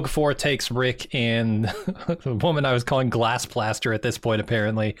 Okafor takes Rick and the woman I was calling Glass Plaster at this point,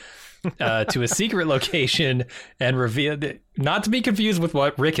 apparently, to a secret location and reveal, not to be confused with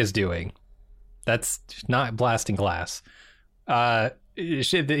what Rick is doing. That's not blasting glass.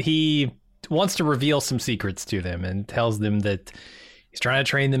 He wants to reveal some secrets to them and tells them that he's trying to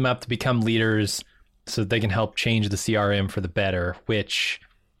train them up to become leaders so that they can help change the CRM for the better, which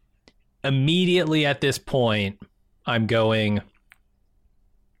immediately at this point, I'm going,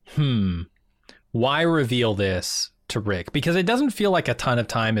 why reveal this to Rick? Because it doesn't feel like a ton of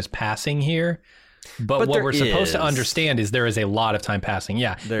time is passing here. But what we're supposed to understand is there is a lot of time passing.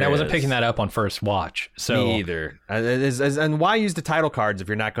 Yeah, and I wasn't picking that up on first watch. So me either. And why use the title cards if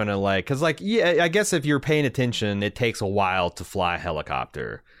you're not going to because I guess if you're paying attention, it takes a while to fly a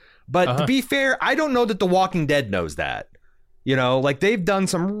helicopter. But to be fair, I don't know that The Walking Dead knows that. They've done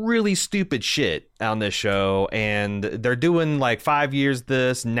some really stupid shit on this show, and they're doing 5 years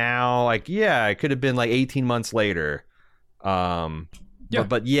this now. It could have been 18 months later. Yeah.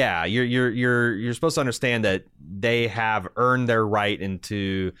 But you're supposed to understand that they have earned their right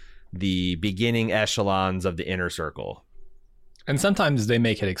into the beginning echelons of the inner circle. And sometimes they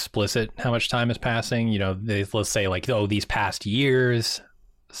make it explicit how much time is passing. Let's say these past years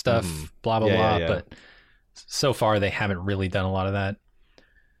stuff, blah, blah, blah. Yeah. But so far they haven't really done a lot of that.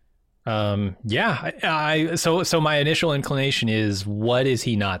 So my initial inclination is, what is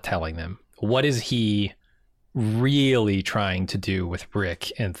he not telling them? What is he really trying to do with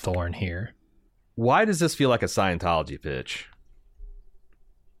Rick and Thorne here? Why does this feel like a Scientology pitch?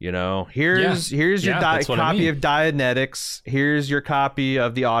 Here's your copy of Dianetics. Here's your copy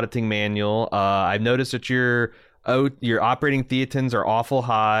of the auditing manual. I've noticed that your operating theatins are awful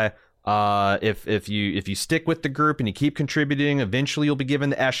high. If you stick with the group and you keep contributing, eventually you'll be given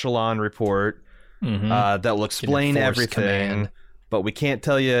the echelon report that will explain everything. Command. But we can't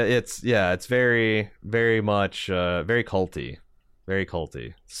tell you. It's very, very much very culty,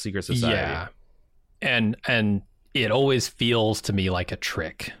 secret society. Yeah, and it always feels to me like a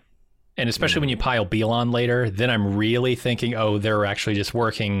trick, and especially when you pile Beale on later, then I'm really thinking, they're actually just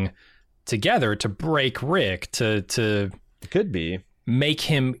working together to break Rick to could be make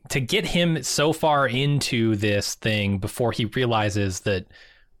him, to get him so far into this thing before he realizes that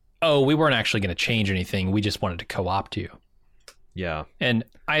we weren't actually going to change anything. We just wanted to co-opt you. Yeah. And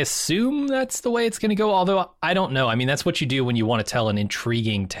I assume that's the way it's going to go, although I don't know. I mean, that's what you do when you want to tell an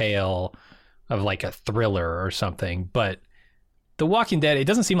intriguing tale of a thriller or something. But The Walking Dead, it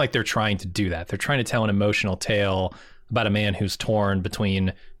doesn't seem like they're trying to do that. They're trying to tell an emotional tale about a man who's torn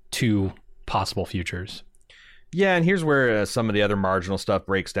between two possible futures. Yeah, and here's where some of the other marginal stuff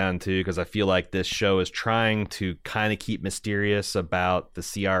breaks down too, because I feel like this show is trying to kind of keep mysterious about the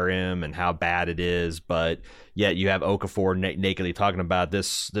CRM and how bad it is, but yet you have Okafor nakedly talking about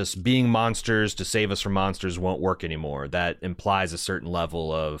this being monsters to save us from monsters won't work anymore. That implies a certain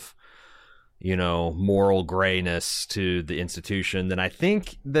level of moral grayness to the institution, then I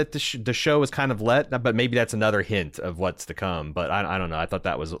think that the show is kind of but maybe that's another hint of what's to come. But I don't know. I thought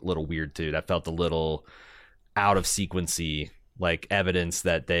that was a little weird too. That felt a little out of sequency, like evidence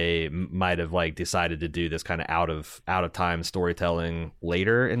that they might have like decided to do this kind of out of time storytelling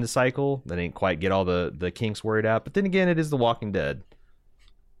later in the cycle. They didn't quite get all the kinks worried out. But then again, it is The Walking Dead.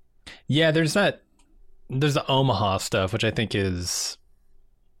 Yeah, there's the Omaha stuff, which I think is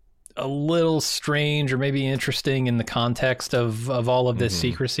a little strange or maybe interesting in the context of all of this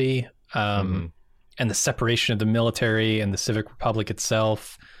secrecy, and the separation of the military and the Civic Republic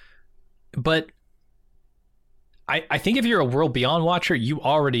itself. But I think if you're a World Beyond watcher, you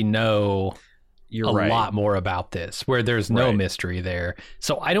already know a lot more about this, where there's no mystery there.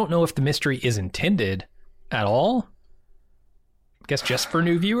 So I don't know if the mystery is intended at all. I guess just for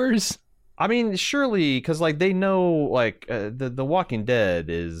new viewers. I mean, surely, because like they know, like the Walking Dead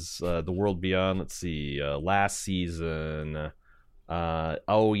is the World Beyond. Let's see, last season.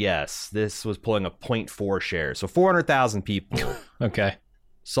 Oh yes, this was pulling a 0.4 share, so 400,000 people. Okay.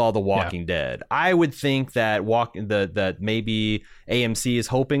 Saw The Walking Dead. I would think that that maybe AMC is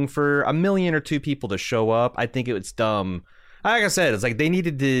hoping for 1 million or 2 people to show up. I think it's dumb. Like I said, it's like they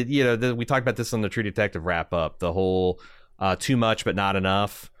needed to. We talked about this on the True Detective wrap up. The whole too much but not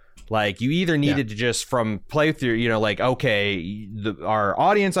enough. Like, you either needed to just from playthrough, like, okay, our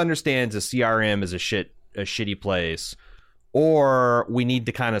audience understands the CRM is a shitty place, or we need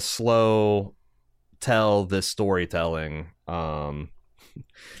to kind of slow tell this storytelling.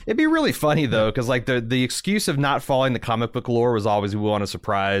 It'd be really funny though, because like the excuse of not following the comic book lore was always we want to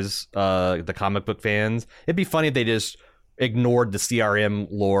surprise the comic book fans. It'd be funny if they just ignored the CRM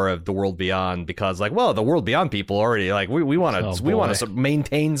lore of the World Beyond because, like, well, the World Beyond people already like we want to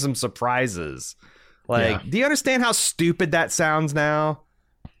maintain some surprises. Like, do you understand how stupid that sounds now?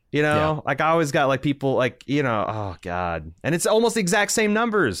 Like I always got like people like oh god, and it's almost the exact same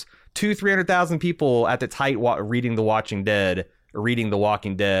numbers: 300,000 people at its height reading The Walking Dead,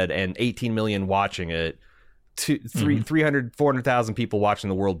 and 18 million watching it. 400,000 people watching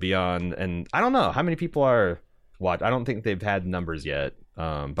The World Beyond, and I don't know how many people are. I don't think they've had numbers yet,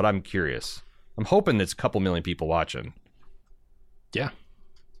 but I'm curious. I'm hoping it's a couple million people watching. Yeah,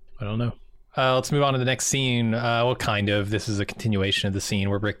 I don't know. Let's move on to the next scene. This is a continuation of the scene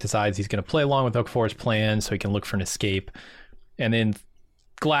where Rick decides he's going to play along with Okafor's plan so he can look for an escape. And then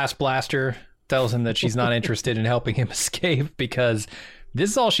Glass Blaster tells him that she's not interested in helping him escape because this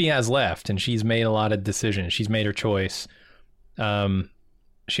is all she has left, and she's made a lot of decisions. She's made her choice.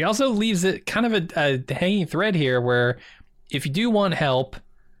 She also leaves it kind of a hanging thread here where if you do want help,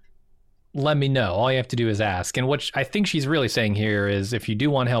 let me know. All you have to do is ask. And what I think she's really saying here is if you do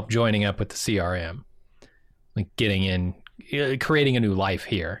want help joining up with the CRM, like getting in, creating a new life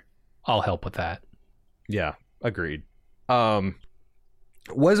here, I'll help with that. Yeah, agreed.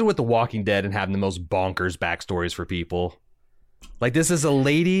 Was it with The Walking Dead and having the most bonkers backstories for people? Like, this is a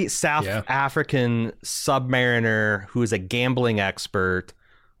lady South African submariner who is a gambling expert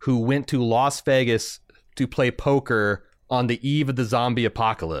who went to Las Vegas to play poker on the eve of the zombie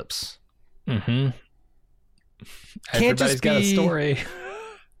apocalypse. Mm-hmm. Everybody's got a story.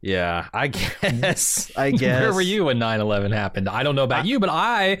 Yeah, I guess. Where were you when 9/11 happened? I don't know about you, but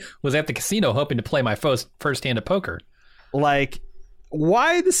I was at the casino hoping to play my first hand of poker. Like,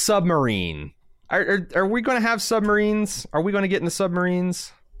 why the submarine? Are we going to have submarines? Are we going to get into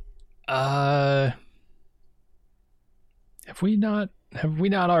submarines? Have we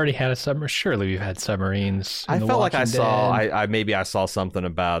not already had a submarine? Surely we've had submarines. I felt like I saw. I saw something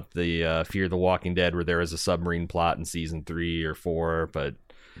about the Fear the Walking Dead where there was a submarine plot in season 3 or 4, but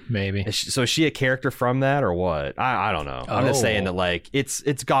maybe. So is she a character from that or what? I don't know. I'm just saying that like it's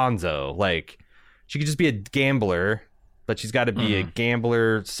Gonzo. Like, she could just be a gambler, but she's got to be a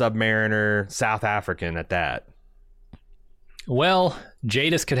gambler, submariner, South African at that. Well,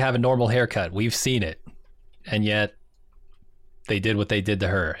 Jadis could have a normal haircut. We've seen it, and yet they did what they did to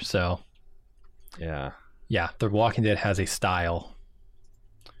her. So, yeah, The Walking Dead has a style.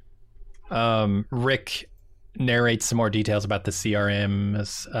 Rick narrates some more details about the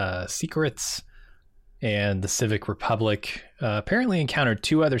CRM's secrets, and the Civic Republic apparently encountered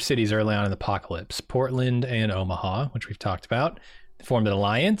 2 other cities early on in the apocalypse, Portland and Omaha, which we've talked about. They formed an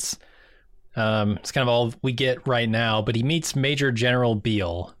alliance. It's kind of all we get right now, but he meets Major General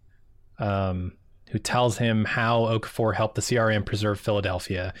Beale, who tells him how Okafor helped the CRM preserve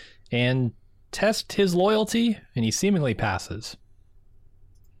Philadelphia and test his loyalty, and he seemingly passes.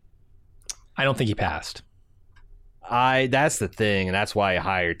 I don't think he passed. That's the thing, and that's why I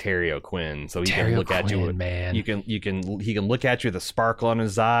hired Terry O'Quinn, so he can look at you. Man, he can look at you with a sparkle on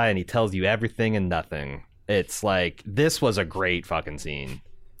his eye, and he tells you everything and nothing. It's like, this was a great fucking scene.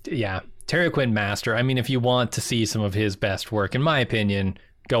 Yeah, Terry O'Quinn, master. I mean, if you want to see some of his best work, in my opinion,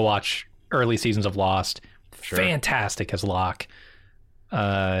 go watch early seasons of Lost. Sure. Fantastic as Locke.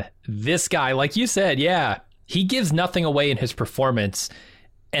 This guy, like you said, yeah, he gives nothing away in his performance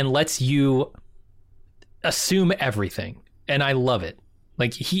and lets you assume everything, and I love it.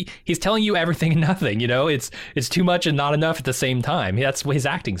 Like, he's telling you everything and nothing, you know? It's too much and not enough at the same time. That's his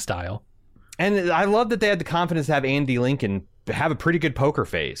acting style. And I love that they had the confidence to have Andy Lincoln have a pretty good poker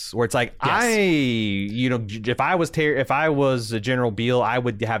face, where it's like, yes. If I was a General Beale, I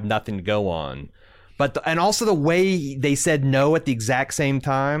would have nothing to go on. But and also the way they said no at the exact same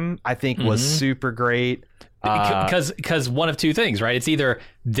time, I think was super great. Because one of two things, right? It's either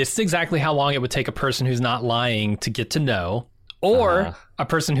this is exactly how long it would take a person who's not lying to get to know, or a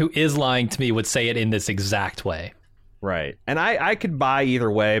person who is lying to me would say it in this exact way. Right. And I could buy either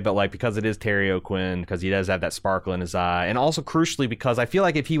way, but like, because it is Terry O'Quinn, because he does have that sparkle in his eye, and also crucially because I feel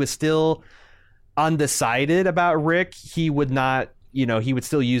like if he was still undecided about Rick, he would not, he would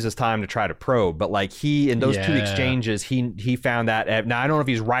still use his time to try to probe. But like, he in those two exchanges, he found that. Now I don't know if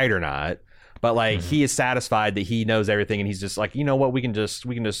he's right or not, but like, he is satisfied that he knows everything, and he's just like, you know what, we can just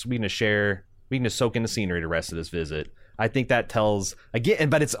soak in the scenery the rest of this visit. I think that tells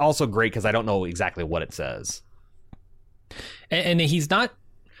again, but it's also great because I don't know exactly what it says. And he's not.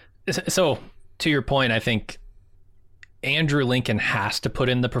 So to your point, I think Andrew Lincoln has to put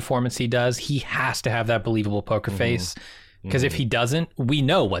in the performance he does. He has to have that believable poker face, because if he doesn't, we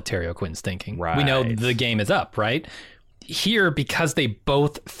know what Terry O'Quinn's thinking. Right. We know the game is up, right? Here, because they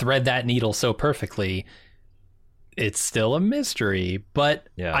both thread that needle so perfectly, it's still a mystery. But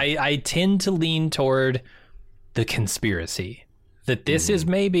I tend to lean toward the conspiracy, that this is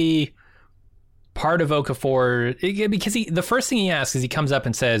maybe part of Okafor, because the first thing he asks is, he comes up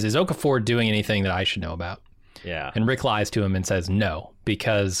and says, is Okafor doing anything that I should know about? Yeah. And Rick lies to him and says no,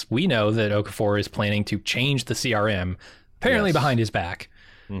 because we know that Okafor is planning to change the CRM, apparently behind his back.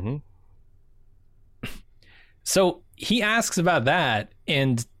 So he asks about that,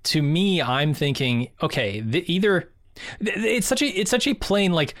 and to me, I'm thinking, okay, it's such a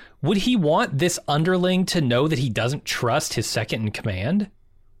plain, like, would he want this underling to know that he doesn't trust his second in command?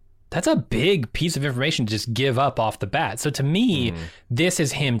 That's a big piece of information to just give up off the bat. So to me, this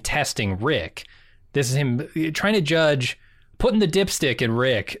is him testing Rick. This is him trying to judge, putting the dipstick in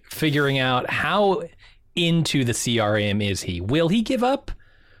Rick, figuring out how into the CRM is he. Will he give up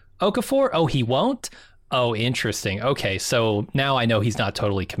Okafor? Oh, he won't? Oh, interesting. Okay, so now I know he's not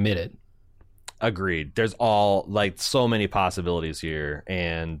totally committed. Agreed. There's so many possibilities here,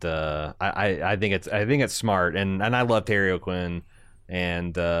 and I think it's smart, and I love Terry O'Quinn.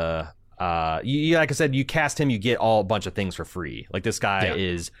 And like I said, you cast him, you get a bunch of things for free. Like, this guy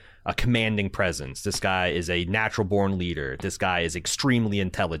is a commanding presence. This guy is a natural born leader. This guy is extremely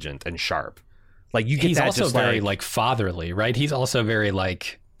intelligent and sharp. Like, you get he's that also just very like fatherly, right? He's also very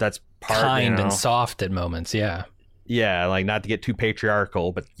like that's kind and soft at moments. Yeah. Yeah, like, not to get too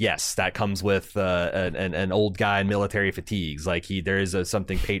patriarchal, but yes, that comes with an old guy in military fatigues. Like, there is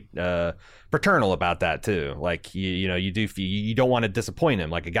something paternal about that too. Like, you don't want to disappoint him.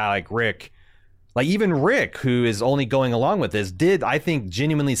 Like, a guy like Rick, like even Rick, who is only going along with this, did, I think,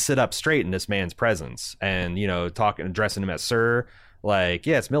 genuinely sit up straight in this man's presence, and addressing him as sir. Like,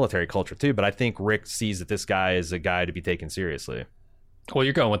 yeah, it's military culture too, but I think Rick sees that this guy is a guy to be taken seriously. Well,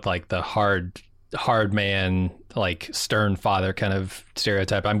 you're going with like the hard man, like stern father kind of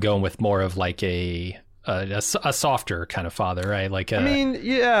stereotype. I'm going with more of like a softer kind of father, right? Like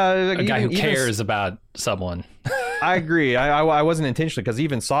a guy who cares about someone. I agree. I wasn't intentionally, because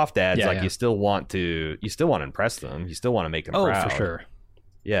even soft dads, you still want to impress them. You still want to make them proud. Oh, for sure.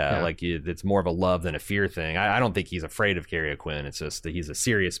 Yeah, like it's more of a love than a fear thing. I don't think he's afraid of Terry O'Quinn. It's just that he's a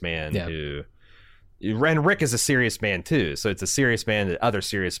serious man who. And Rick is a serious man too, so it's a serious man that other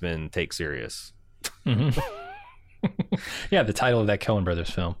serious men take serious. Yeah, the title of that Coen Brothers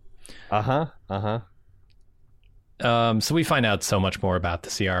film. So we find out so much more about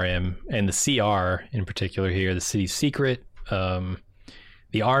the CRM and the CR in particular here. The city's secret. The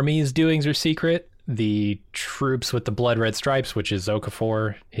army's doings are secret. The troops with the blood red stripes, which is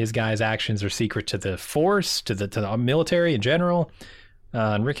Okafor, his guys' actions are secret to the force, to the military in general.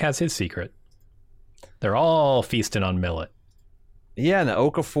 And Rick has his secret. They're all feasting on millet. Yeah, and the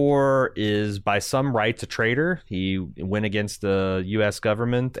Okafor is by some rights a traitor. He went against the U.S.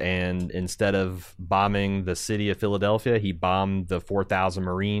 government, and instead of bombing the city of Philadelphia, he bombed the 4,000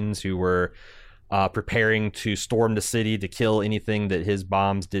 Marines who were preparing to storm the city to kill anything that his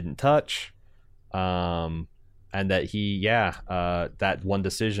bombs didn't touch. And that that one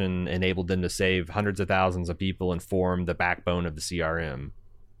decision enabled them to save hundreds of thousands of people and form the backbone of the CRM.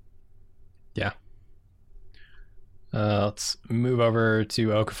 Yeah. Let's move over to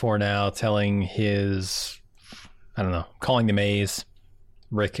Okafor now, telling calling the Maze,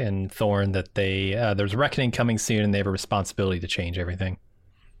 Rick and Thorne, that there's a reckoning coming soon and they have a responsibility to change everything.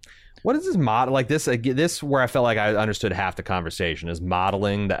 What is this model like this? This where I felt like I understood half the conversation is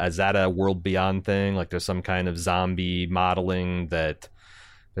modeling. Is that a World Beyond thing? Like there's some kind of zombie modeling that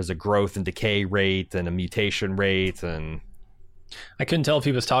there's a growth and decay rate and a mutation rate, and I couldn't tell if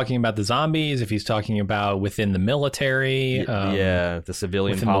he was talking about the zombies, if he's talking about within the military, the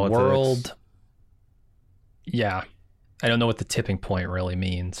civilian within politics. the world. Yeah, I don't know what the tipping point really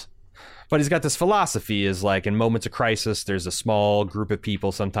means. But he's got this philosophy is like in moments of crisis, there's a small group of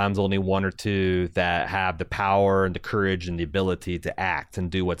people, sometimes only one or two, that have the power and the courage and the ability to act and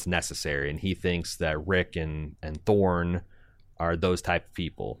do what's necessary. And he thinks that Rick and Thorne are those type of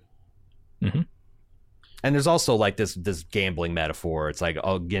people. Mm-hmm. And there's also like this gambling metaphor. It's like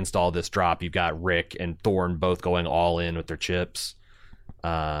against all this drop, you've got Rick and Thorne both going all in with their chips.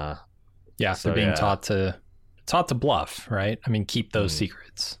 They're being taught to bluff, right? I mean, keep those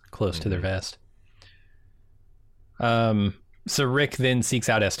secrets close to their vest. So Rick then seeks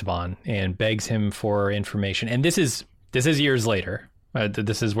out Esteban and begs him for information. And this is years later.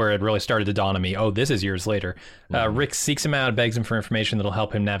 This is where it really started to dawn on me. Oh, this is years later. Rick seeks him out and begs him for information that'll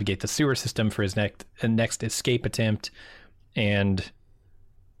help him navigate the sewer system for his next escape attempt. And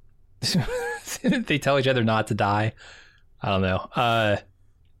they tell each other not to die. I don't know.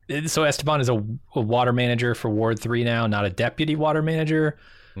 So Esteban is a water manager for Ward 3 now, not a deputy water manager.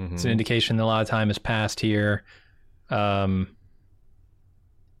 Mm-hmm. It's an indication that a lot of time has passed here.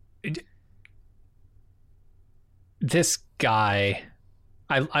 This guy,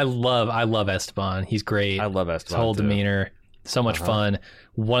 I love Esteban. He's great. I love Esteban. His whole demeanor, so much fun.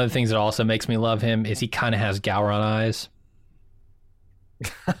 One of the things that also makes me love him is he kind of has Gowron eyes.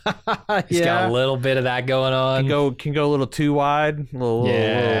 He's got a little bit of that going on. Can go a little too wide.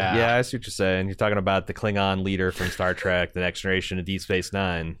 Yeah, I see what you're saying. You're talking about the Klingon leader from Star Trek, The Next Generation of Deep Space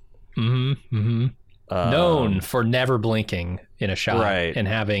Nine. Mm-hmm. Mm-hmm. Known for never blinking in a shot, right, and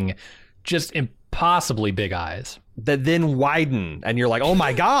having just impossibly big eyes that then widen, and you're like, oh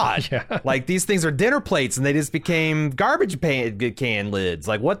my god, yeah. Like these things are dinner plates, and they just became garbage can lids.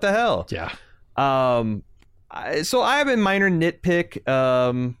 Like what the hell? Yeah. So I have a minor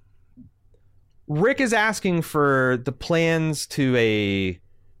nitpick. Rick is asking for the plans to a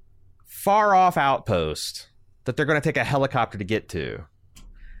far off outpost that they're going to take a helicopter to get to.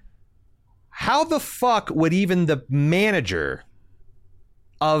 How the fuck would even the manager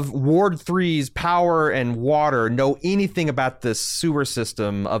of Ward 3's power and water know anything about this sewer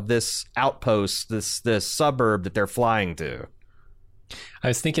system of this outpost, this suburb that they're flying to? I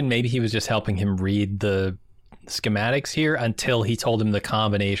was thinking maybe he was just helping him read the schematics here until he told him the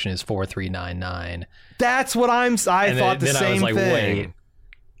combination is 4399. That's what I thought the same thing. Wait.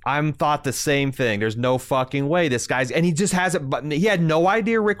 I thought the same thing. There's no fucking way this guy's, and he just has it, but he had no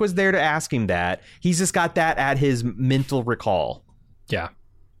idea Rick was there to ask him that. He's just got that at his mental recall. Yeah,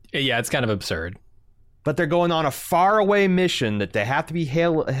 it's kind of absurd. But they're going on a faraway mission that they have to be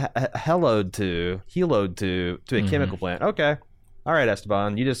heloed to a chemical plant. Okay. All right,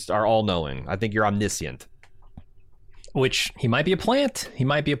 Esteban, you just are all-knowing. I think you're omniscient. Which, he might be a plant.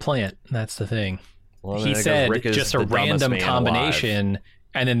 That's the thing. Well, he said just a random combination,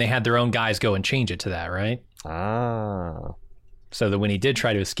 and then they had their own guys go and change it to that, right? Ah. So that when he did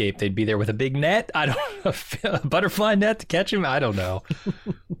try to escape, they'd be there with a big net. I don't know, a butterfly net to catch him. I don't know.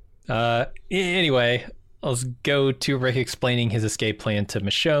 Anyway, let's go to Rick explaining his escape plan to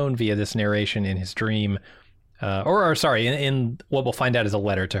Michonne via this narration in his dream. In what we'll find out is a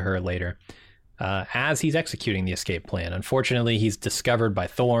letter to her later. As he's executing the escape plan, unfortunately, he's discovered by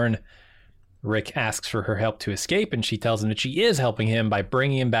Thorne. Rick asks for her help to escape, and she tells him that she is helping him by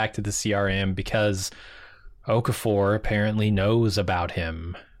bringing him back to the CRM because Okafor apparently knows about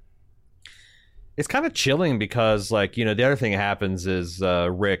him. It's kind of chilling because, like, the other thing that happens is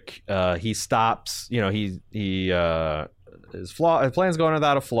Rick, he stops, his plan's going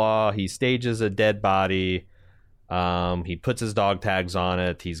without a flaw. He stages a dead body. He puts his dog tags on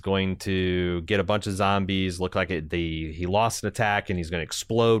it. He's going to get a bunch of zombies. Look like he lost an attack, and he's going to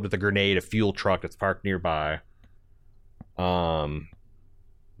explode with a grenade, a fuel truck that's parked nearby.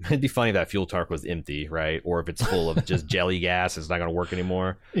 It'd be funny if that fuel tank was empty, right? Or if it's full of just jelly gas, it's not going to work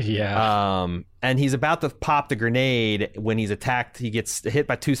anymore. Yeah. And he's about to pop the grenade when he's attacked. He gets hit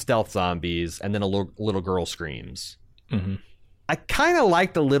by 2 stealth zombies, and then a little girl screams. Mm-hmm. I kind of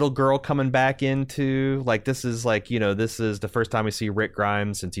like the little girl coming back into, like, this is like, you know, this is the first time we see Rick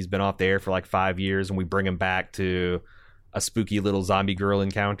Grimes since he's been off the air for like 5 years, and we bring him back to a spooky little zombie girl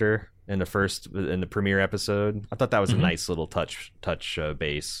encounter in the premiere episode. I thought that was a nice little touch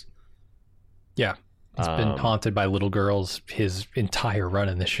base. Yeah. He's been haunted by little girls his entire run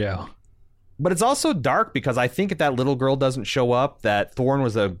in the show. But it's also dark because I think if that little girl doesn't show up, that Thorne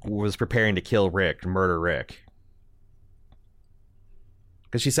was preparing to kill Rick, to murder Rick.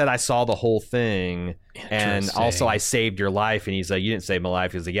 Because she said, I saw the whole thing, and also I saved your life. And he's like, you didn't save my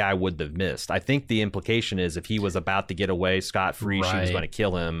life. He's like, yeah, I wouldn't have missed. I think the implication is if he was about to get away scot-free, she was going to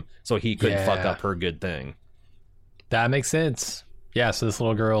kill him, so he couldn't fuck up her good thing. That makes sense. Yeah, so this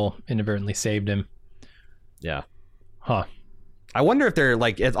little girl inadvertently saved him. Yeah. Huh. I wonder if they're,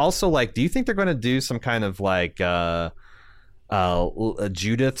 like, it's also, like, do you think they're going to do some kind of, like, a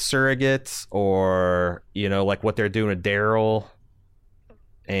Judith surrogate, or, you know, like what they're doing with Daryl?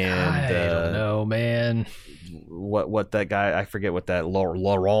 And I don't know, man. What that guy, I forget what that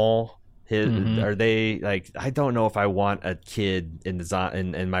Laurent, are they, like, I don't know if I want a kid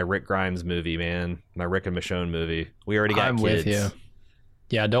in my Rick Grimes movie, man. My Rick and Michonne movie. We already got kids. With you.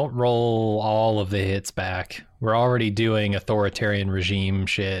 Yeah, don't roll all of the hits back. We're already doing authoritarian regime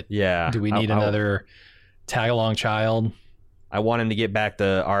shit. Yeah. Do we need another tag-along child? I want him to get back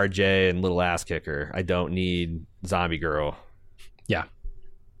to RJ and Little Ass Kicker. I don't need Zombie Girl. Yeah.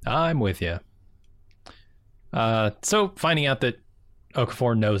 I'm with you. So finding out that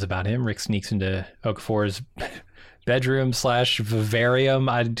Okafor knows about him, Rick sneaks into Okafor's bedroom / vivarium.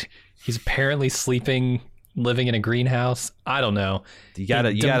 He's apparently living in a greenhouse. I don't know. You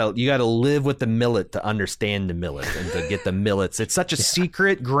gotta live with the millet to understand the millet and to get the millets. It's such a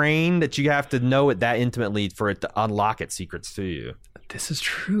secret grain that you have to know it that intimately for it to unlock its secrets to you. This is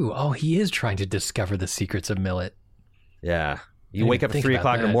true. Oh, he is trying to discover the secrets of millet. Yeah. You wake up at 3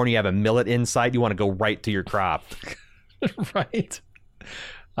 o'clock in the morning, you have a millet insight, you want to go right to your crop. Right.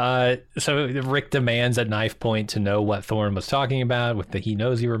 So Rick demands at knife point to know what Thorne was talking about with the he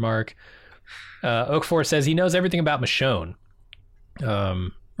knows you remark. Okafor says he knows everything about Michonne.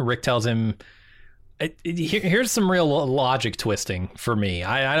 Rick tells him, here's some real logic twisting for me.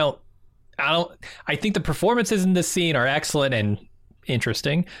 I think the performances in this scene are excellent and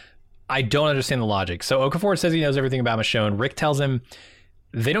interesting. I don't understand the logic. So Okafor says he knows everything about Michonne. Rick tells him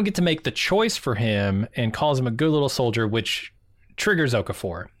they don't get to make the choice for him and calls him a good little soldier, which triggers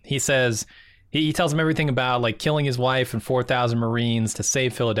Okafor. He says, he tells him everything about like killing his wife and 4,000 Marines to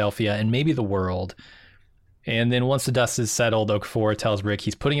save Philadelphia and maybe the world. And then once the dust is settled, Okafor tells Rick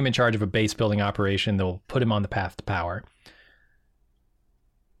he's putting him in charge of a base building operation that will put him on the path to power.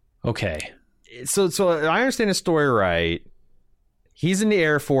 Okay. So I understand the story right. He's in the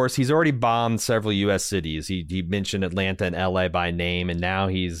Air Force. He's already bombed several U.S. cities. He mentioned Atlanta and L.A. by name, and now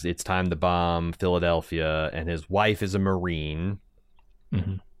it's time to bomb Philadelphia. And his wife is a Marine,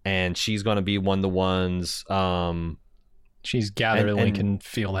 and she's going to be one of the ones. She's gathered at Lincoln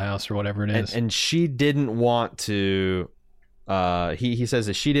Fieldhouse or whatever it is, and she didn't want to. He says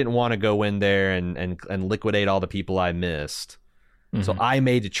that she didn't want to go in there and liquidate all the people I missed. So I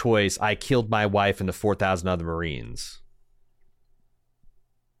made a choice. I killed my wife and the 4,000 other Marines.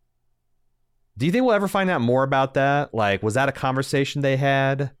 Do you think we'll ever find out more about that? Like, was that a conversation they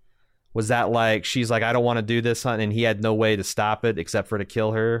had? Was that like, she's like, I don't want to do this, and he had no way to stop it except for to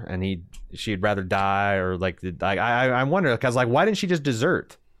kill her, and she'd rather die, or like I wonder, because like, why didn't she just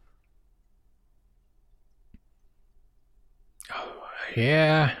desert?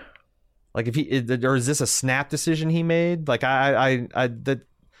 Yeah. Like, or is this a snap decision he made? Like, I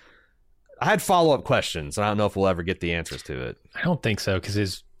had follow-up questions, and I don't know if we'll ever get the answers to it. I don't think so, because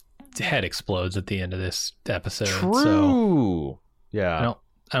his head explodes at the end of this episode. True. So yeah.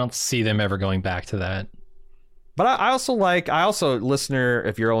 I don't see them ever going back to that. But I also listener,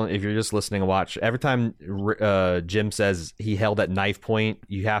 if you're just listening and watch, every time Jim says he held at knife point,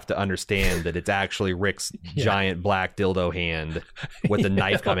 you have to understand that it's actually Rick's giant black dildo hand with the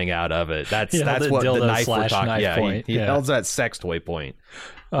knife coming out of it. That's what the knife we're talking. Yeah, he held that sex toy point.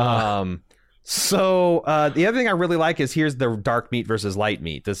 So the other thing I really like is here's the dark meat versus light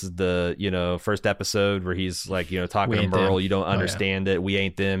meat. This is the first episode where he's like talking to Merle. You don't understand it. We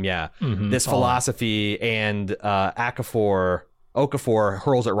ain't them. Yeah, this philosophy, and Okafor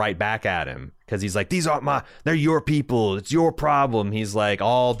hurls it right back at him because he's like, these aren't they're your people. It's your problem. He's like,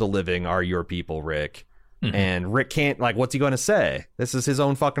 all the living are your people, Rick. And Rick can't, like, what's he going to say? This is his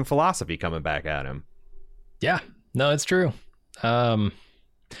own fucking philosophy coming back at him. Yeah, no, it's true. The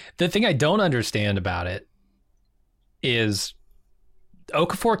thing I don't understand about it is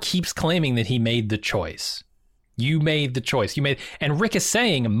Okafor keeps claiming that he made the choice. You made the choice. And Rick is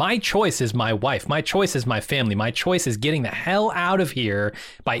saying, my choice is my wife. My choice is my family. My choice is getting the hell out of here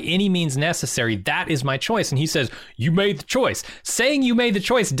by any means necessary. That is my choice. And he says, you made the choice. Saying you made the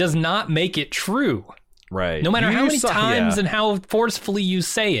choice does not make it true. Right. No matter how many times and how forcefully you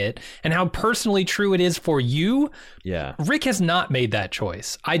say it and how personally true it is for you, Rick has not made that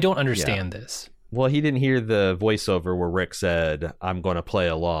choice. I don't understand this. Well, he didn't hear the voiceover where Rick said, I'm going to play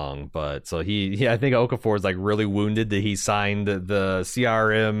along. But so I think Okafor is like really wounded that he signed the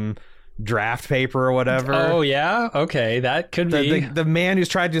CRM draft paper or whatever. Oh, yeah? Okay, that could be. The man who's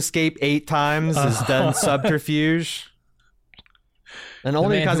tried to escape 8 times has done subterfuge. And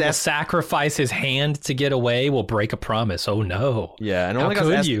only because he will sacrifice his hand to get away will break a promise. Oh, no. Yeah, and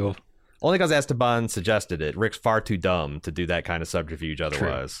only because Esteban suggested it. Rick's far too dumb to do that kind of subterfuge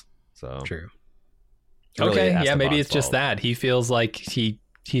otherwise. True. Okay, yeah, maybe it's just that. He feels like he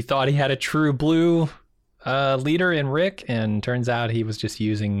thought he had a true blue leader in Rick, and turns out he was just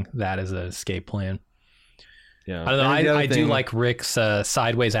using that as an escape plan. Yeah, I don't know. I do like Rick's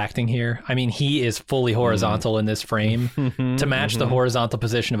sideways acting here. I mean, he is fully horizontal in this frame to match the horizontal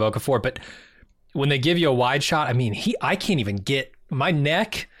position of Okafor. But when they give you a wide shot, I mean, I can't even get my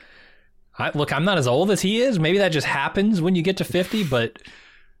neck. Look, I'm not as old as he is. Maybe that just happens when you get to 50, but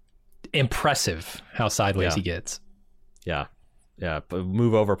impressive how sideways he gets. Yeah. But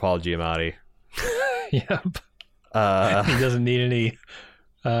move over, Paul Giamatti. Yep. He doesn't need any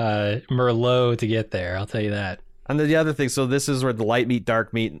Merlot to get there, I'll tell you that. And the other thing, so this is where the light meet,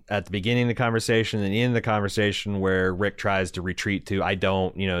 dark meet at the beginning of the conversation and the end of the conversation where Rick tries to retreat to,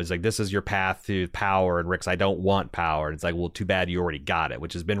 it's like, this is your path to power, and Rick's, I don't want power. And it's like, well, too bad you already got it,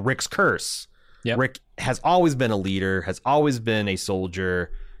 which has been Rick's curse. Yep. Rick has always been a leader, has always been a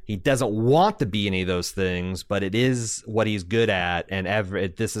soldier. He doesn't want to be any of those things, but it is what he's good at. And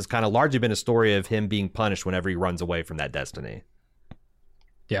this has kind of largely been a story of him being punished whenever he runs away from that destiny.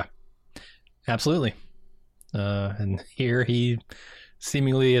 Yeah, absolutely. And here he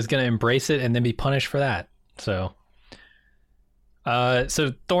seemingly is going to embrace it and then be punished for that. So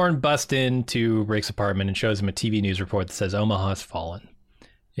Thorne busts into Rick's apartment and shows him a TV news report that says Omaha's fallen.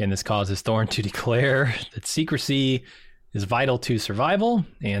 And this causes Thorne to declare that secrecy is vital to survival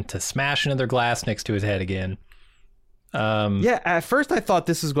and to smash another glass next to his head again. At first I thought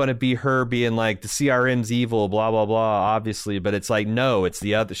this was going to be her being like, the CRM's evil, blah, blah, blah, obviously. But it's like, no, it's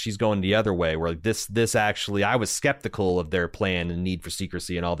the other. She's going the other way, where like this actually, I was skeptical of their plan and need for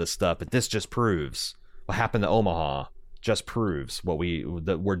secrecy and all this stuff. But this just proves what happened to Omaha, just proves we're on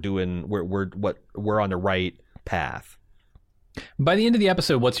the right path. By the end of the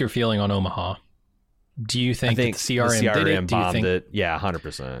episode, what's your feeling on Omaha? Do you think that the CRM did it? Bombed it? Yeah,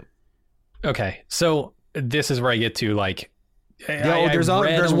 100%. Okay, so this is where I get to, like, there's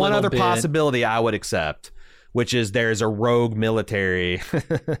one other possibility I would accept, which is there's a rogue military,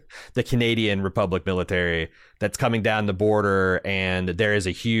 the Canadian Republic military, that's coming down the border, and there's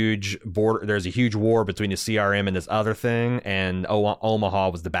a huge war between the CRM and this other thing, and Omaha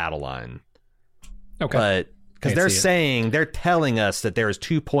was the battle line. Okay. But because they're telling us that there's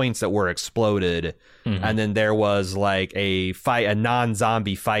 2 points that were exploded, and then there was like a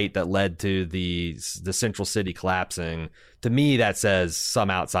non-zombie fight that led to the central city collapsing. To me, that says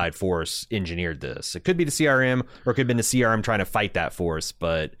some outside force engineered this. It could be the CRM, or it could have been the CRM trying to fight that force,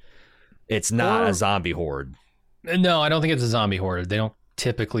 but it's not a zombie horde. No, I don't think it's a zombie horde. They don't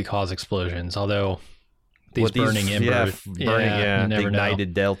typically cause explosions, although these burning embers, the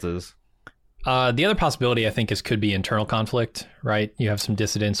ignited deltas. The other possibility, I think, could be internal conflict, right? You have some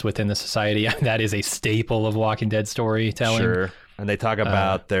dissidents within the society. That is a staple of Walking Dead storytelling. Sure. And they talk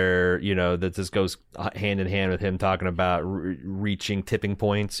about that this goes hand in hand with him talking about reaching tipping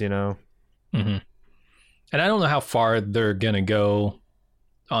points, Mm-hmm. And I don't know how far they're going to go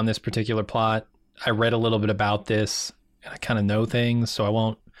on this particular plot. I read a little bit about this, and I kind of know things, so I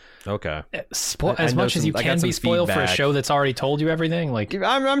won't. Okay. As much as you can be spoiled for a show that's already told you everything. Like,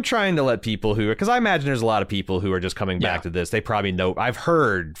 I'm trying to let people because I imagine there's a lot of people who are just coming back to this. They probably know. I've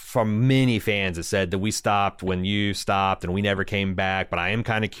heard from many fans that said that we stopped when you stopped and we never came back. But I am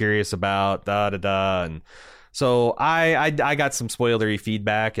kind of curious about and so I got some spoilery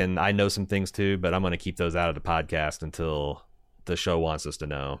feedback, and I know some things too. But I'm going to keep those out of the podcast until the show wants us to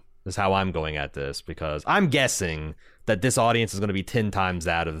know. Is how I'm going at this, because I'm guessing that this audience is going to be 10 times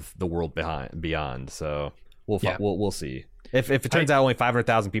that of the world beyond. So we'll see. If it turns out only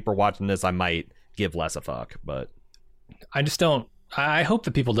 500,000 people are watching this, I might give less a fuck. But I just don't. I hope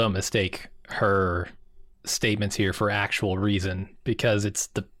that people don't mistake her statements here for actual reason, because it's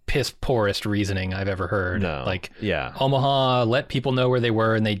the piss poorest reasoning I've ever heard. No. Like, yeah, Omaha let people know where they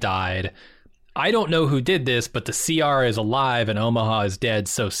were and they died. I don't know who did this, but the CR is alive and Omaha is dead,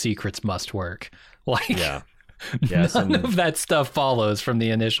 so secrets must work. Like, yeah, none of that stuff follows from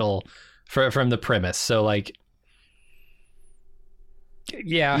the initial, from the premise. So, like,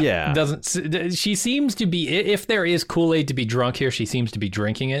 yeah. Doesn't she seems to be, if there is Kool-Aid to be drunk here, she seems to be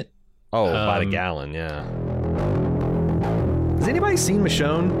drinking it. Oh, by the gallon, yeah. Has anybody seen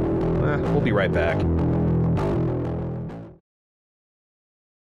Michonne? We'll be right back.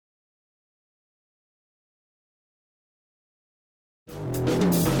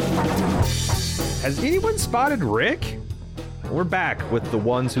 Has anyone spotted Rick? We're back with The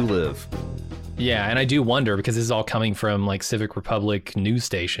Ones Who Live. Yeah, and I do wonder, because this is all coming from like Civic Republic news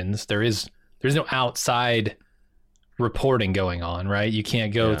stations. There's no outside reporting going on, right? You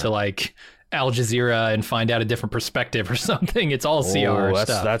can't go to like Al Jazeera and find out a different perspective or something. It's all CR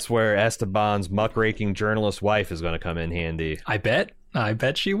stuff. That's where Esteban's muckraking journalist wife is going to come in handy. I bet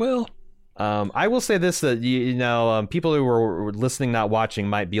she will. I will say this, that people who were listening, not watching,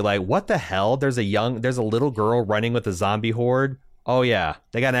 might be like, what the hell? There's a little girl running with a zombie horde. Oh yeah,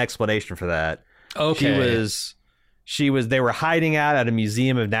 they got an explanation for that. Okay. They were hiding out at a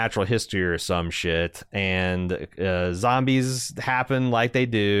museum of natural history or some shit, and zombies happen like they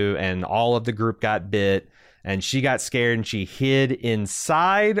do, and all of the group got bit, and she got scared, and she hid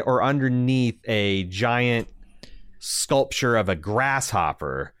inside or underneath a giant sculpture of a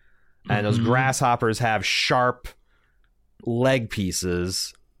grasshopper. And those grasshoppers have sharp leg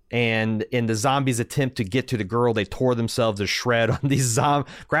pieces. And in the zombies' attempt to get to the girl, they tore themselves to shred on these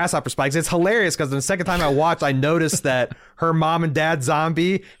grasshopper spikes. It's hilarious because the second time I watched, I noticed that her mom and dad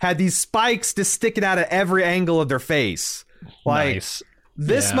zombie had these spikes just sticking out at every angle of their face. Like, nice.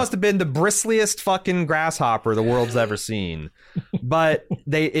 This must have been the bristliest fucking grasshopper the world's ever seen. But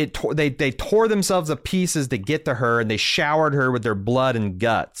they tore themselves to pieces to get to her, and they showered her with their blood and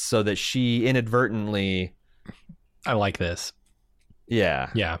guts so that she inadvertently... I like this.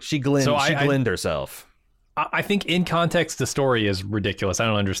 Yeah. She glenned herself. I think in context, the story is ridiculous. I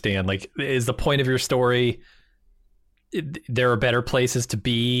don't understand. Like, is the point of your story, there are better places to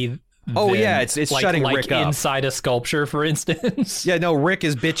be? It's like, shutting like Rick up. Inside a sculpture, for instance. Yeah, no, Rick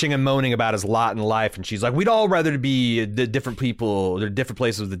is bitching and moaning about his lot in life, and she's like, we'd all rather be the different people, there are different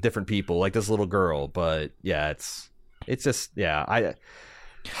places with the different people, like this little girl. But yeah, it's just, yeah. I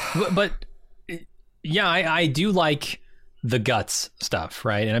do like the guts stuff,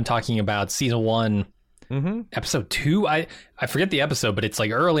 right? And I'm talking about season 1, episode 2. I forget the episode, but it's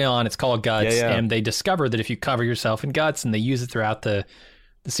like early on. It's called Guts, and they discover that if you cover yourself in guts, and they use it throughout the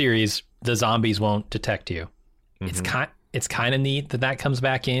series, the zombies won't detect you. It's kind of neat that comes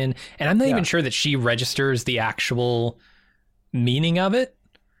back in, and I'm not even sure that she registers the actual meaning of it.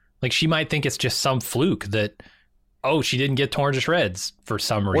 Like, she might think it's just some fluke that, oh, she didn't get torn to shreds for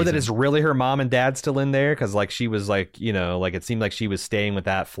some reason. Or that it's really her mom and dad still in there, because like she was like, like it seemed like she was staying with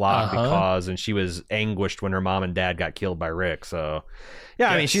that flock and she was anguished when her mom and dad got killed by Rick. So yeah,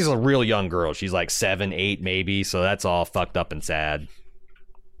 I mean, she's a real young girl. She's like 7, 8 maybe. So that's all fucked up and sad.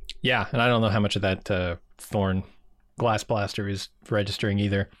 Yeah, and I don't know how much of that Thorn glass blaster is registering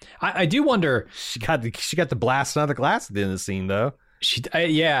either. I do wonder. She got the blast out of the glass at the end of the scene, though.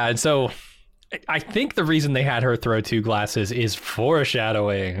 And so I think the reason they had her throw 2 glasses is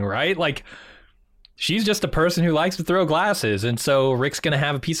foreshadowing, right? Like, she's just a person who likes to throw glasses, and so Rick's gonna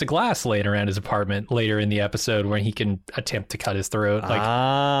have a piece of glass laying around his apartment later in the episode where he can attempt to cut his throat. Like,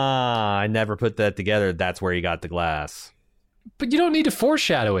 I never put that together. That's where he got the glass. But you don't need to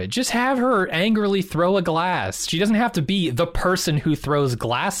foreshadow it. Just have her angrily throw a glass. She doesn't have to be the person who throws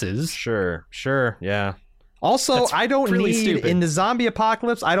glasses. Sure, yeah. Also, That's I don't really need, stupid. in the zombie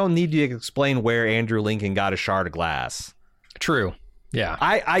apocalypse, I don't need to explain where Andrew Lincoln got a shard of glass. True.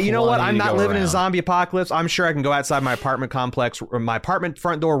 Yeah. You know what? I'm not living in a around. zombie apocalypse. I'm sure I can go outside my apartment complex, or my apartment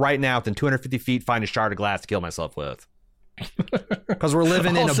front door right now within 250 feet, find a shard of glass to kill myself with. Because we're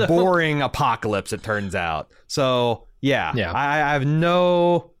living in a boring apocalypse, it turns out. So, yeah. I have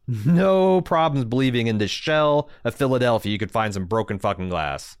no problems believing in the shell of Philadelphia you could find some broken fucking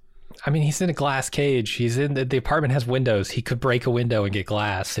glass. I mean, he's in a glass cage. He's in the apartment has windows. He could break a window and get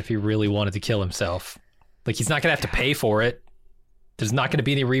glass if he really wanted to kill himself. Like, he's not going to have to pay for it. There's not going to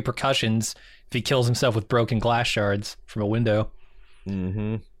be any repercussions if he kills himself with broken glass shards from a window.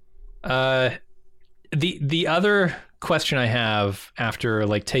 Mm-hmm. The other question I have after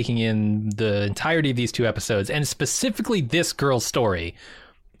like taking in the entirety of these 2 episodes, and specifically this girl's story,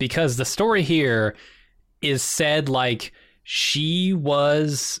 because the story here is said like she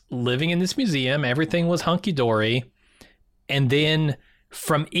was living in this museum, everything was hunky-dory, and then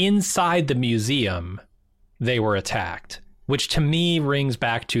from inside the museum, they were attacked, which to me rings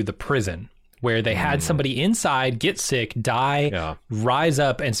back to the prison, where they had somebody inside get sick, die, rise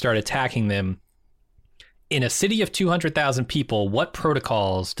up, and start attacking them. In a city of 200,000 people, what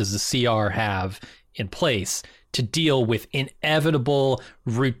protocols does the CR have in place to deal with inevitable,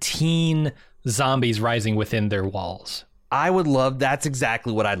 routine zombies rising within their walls? I would love, that's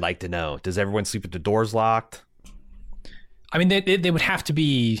exactly what I'd like to know. Does everyone sleep with the doors locked? I mean, they would have to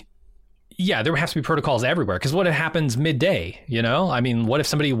be, there would have to be protocols everywhere. Because what if happens midday, you know? I mean, what if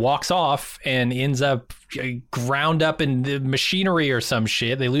somebody walks off and ends up ground up in the machinery or some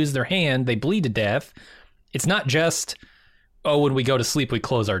shit? They lose their hand, they bleed to death. It's not just, when we go to sleep, we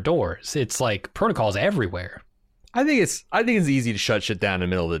close our doors. It's like protocols everywhere. I think it's easy to shut shit down in the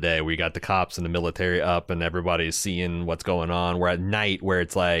middle of the day where you got the cops and the military up and everybody's seeing what's going on. Where at night, where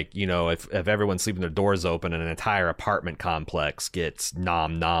it's like, you know, if everyone's sleeping their doors open and an entire apartment complex gets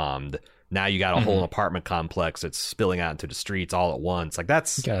nommed, now you got a whole apartment complex that's spilling out into the streets all at once. Like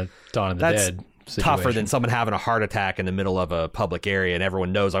that's Dawn of the Dead situation. Tougher than someone having a heart attack in the middle of a public area and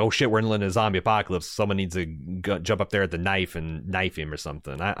everyone knows, like, oh shit, we're in a zombie apocalypse. Someone needs to jump up there at the knife and knife him or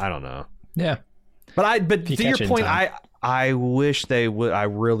something. I don't know. Yeah. But to your point, I wish they would. I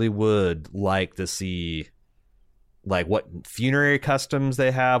really would like to see, like, what funerary customs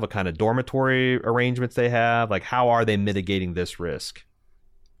they have, what kind of dormitory arrangements they have. Like, how are they mitigating this risk?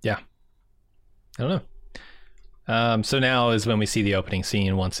 Yeah, I don't know. So now is when we see the opening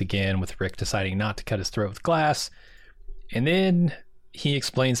scene once again with Rick deciding not to cut his throat with glass, and then he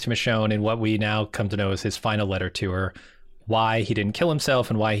explains to Michonne in what we now come to know as his final letter to her, why he didn't kill himself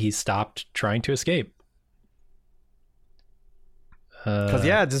and why he stopped trying to escape. Because,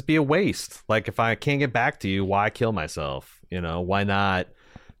 just be a waste. Like, if I can't get back to you, why kill myself? You know, why not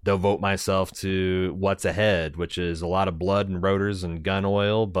devote myself to what's ahead, which is a lot of blood and rotors and gun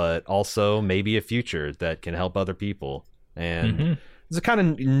oil, but also maybe a future that can help other people. And it's a kind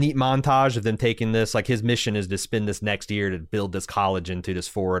of neat montage of them taking this. Like, his mission is to spend this next year to build this college into this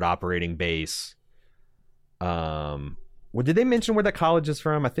forward operating base. Well, did they mention where that college is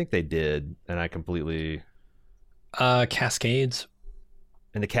from? I think they did, and I completely... Cascades.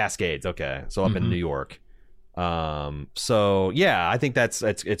 In the Cascades, okay. So up in New York. So, yeah, I think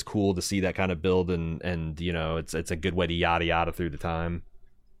it's cool to see that kind of build, and you know, it's a good way to yada yada through the time.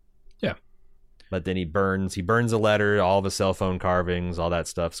 Yeah. But then he burns a letter, all of his cell phone carvings, all that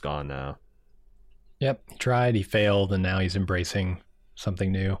stuff's gone now. Yep, he tried, he failed, and now he's embracing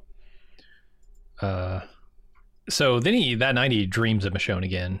something new. So then that night he dreams of Michonne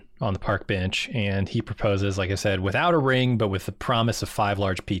again on the park bench, and he proposes, like I said, without a ring, but with the promise of 5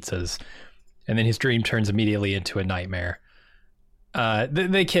 large pizzas. And then his dream turns immediately into a nightmare.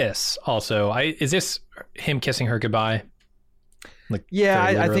 They kiss also. Is this him kissing her goodbye? Like, yeah,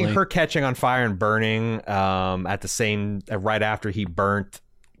 I think her catching on fire and burning at the same, right after he burnt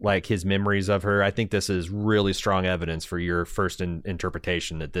like his memories of her. I think this is really strong evidence for your first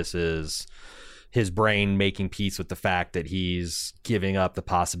interpretation that this is his brain making peace with the fact that he's giving up the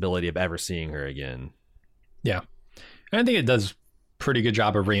possibility of ever seeing her again. Yeah. And I think it does pretty good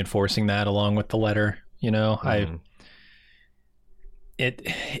job of reinforcing that along with the letter, you know.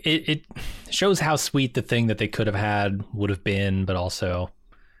 It shows how sweet the thing that they could have had would have been, but also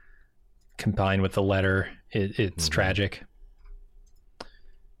combined with the letter, it's tragic.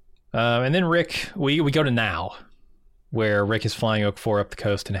 And then Rick, we go to now, where Rick is flying Okafor up the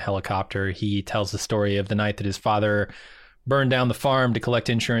coast in a helicopter. He tells the story of the night that his father burned down the farm to collect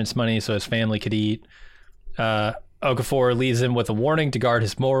insurance money so his family could eat. Okafor leaves him with a warning to guard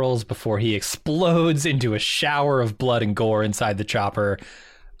his morals before he explodes into a shower of blood and gore inside the chopper.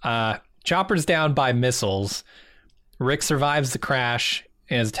 Chopper's down by missiles. Rick survives the crash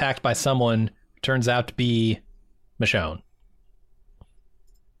and is attacked by someone who turns out to be Michonne.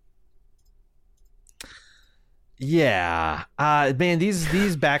 Yeah, man, these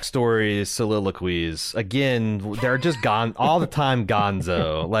backstories, soliloquies, again, they're just gone all the time.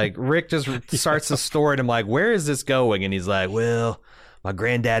 Gonzo, like Rick just starts the story, and I'm like, where is this going? And he's like, well, my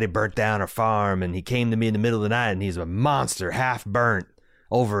granddaddy burnt down our farm, and he came to me in the middle of the night, and he's a monster, half burnt,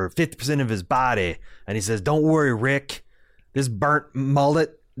 over 50% of his body, and he says, don't worry, Rick, this burnt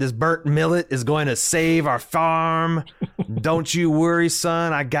millet is going to save our farm. Don't you worry,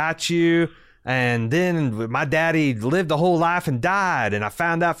 son, I got you. And then my daddy lived a whole life and died. And I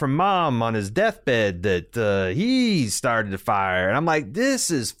found out from mom on his deathbed that he started the fire. And I'm like,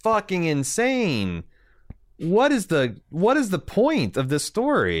 this is fucking insane. what is the point of this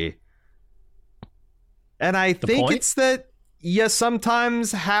story? And I think it's that you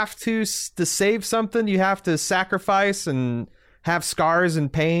sometimes have to save something, you have to sacrifice and have scars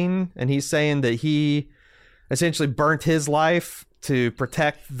and pain. And he's saying that he essentially burnt his life to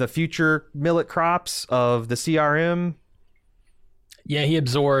protect the future millet crops of the CRM. Yeah, he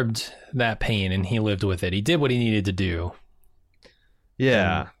absorbed that pain and he lived with it. He did what he needed to do.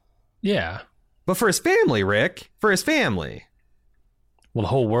 Yeah. Yeah. But for his family, Rick, for his family. Well, the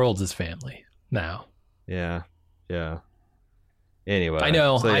whole world's his family now. Yeah. Yeah. Anyway. I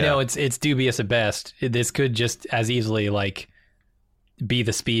know it's dubious at best. This could just as easily like be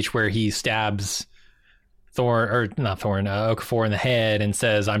the speech where he stabs Okafor in the head and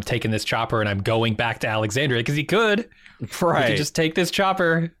says, I'm taking this chopper and I'm going back to Alexandria, because he could. Right. He could just take this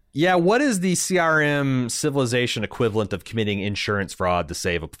chopper. Yeah, what is the CRM civilization equivalent of committing insurance fraud to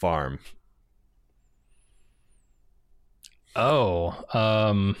save a farm?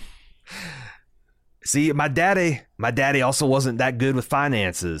 See, my daddy also wasn't that good with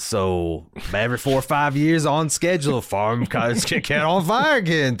finances, so every 4 or 5 years on schedule, farm get on fire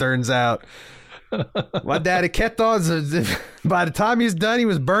again, turns out. My daddy kept on, by the time he was done, he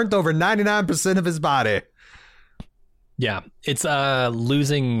was burnt over 99% of his body. Yeah, it's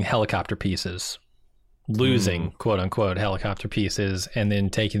losing helicopter pieces. Losing, quote unquote, helicopter pieces, and then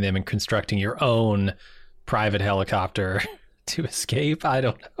taking them and constructing your own private helicopter to escape. I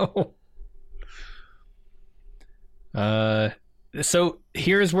don't know. So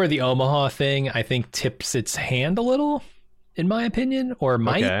here's where the Omaha thing, I think, tips its hand a little, in my opinion, or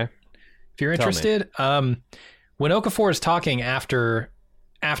might, if you're interested. When Okafor is talking afterward,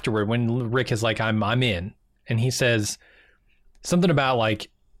 when Rick is like, I'm in, and he says something about like,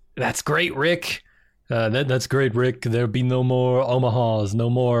 that's great, Rick. That's great, Rick. There'll be no more Omahas, no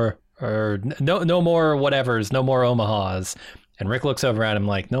more whatevers, no more Omahas. And Rick looks over at him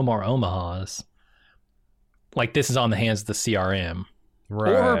like, no more Omahas. Like this is on the hands of the CRM.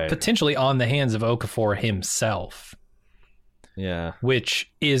 Right. Or potentially on the hands of Okafor himself. Yeah.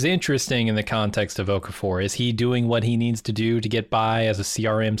 Which is interesting in the context of Okafor. Is he doing what he needs to do to get by as a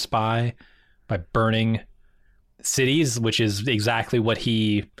CRM spy by burning cities, which is exactly what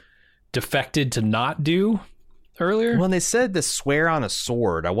he defected to not do earlier? Well, they said to swear on a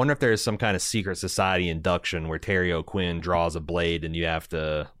sword. I wonder if there's some kind of secret society induction where Terry O'Quinn draws a blade and you have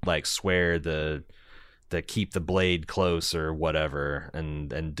to like swear to keep the blade close or whatever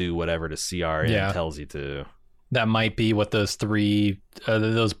and do whatever the CRM tells you to. That might be what those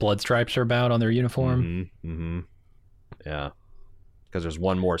those blood stripes are about on their uniform. Yeah, because there's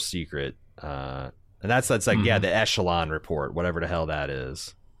one more secret, and that's like the Echelon report, whatever the hell that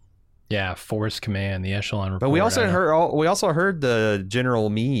is. Yeah, Force Command, the Echelon report. But we also heard the General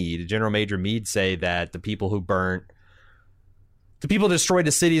Major Meade say that the people destroyed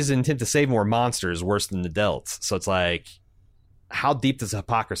the cities in intent to save more monsters worse than the Delts. So it's like, how deep does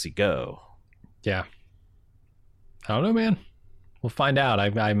hypocrisy go? Yeah. I don't know, man. We'll find out.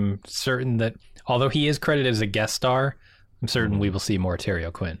 I'm certain that, although he is credited as a guest star, I'm certain we will see more Terry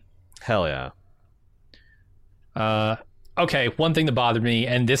O'Quinn. Hell yeah. Okay, one thing that bothered me,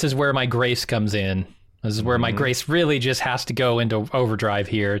 and this is where my grace comes in. This is where my grace really just has to go into overdrive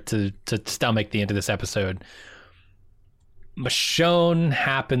here to stomach the end of this episode. Michonne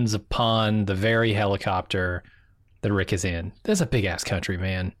happens upon the very helicopter that Rick is in. That's a big-ass country,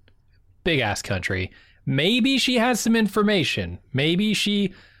 man. Big-ass country. Maybe she has some information. Maybe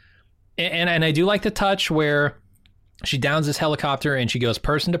she... And I do like the touch where she downs this helicopter and she goes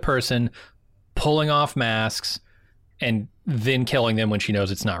person to person, pulling off masks, and then killing them when she knows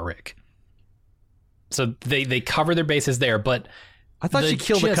it's not Rick. So they cover their bases there, but... I thought she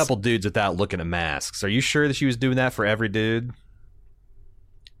killed a couple dudes without looking at masks. Are you sure that she was doing that for every dude?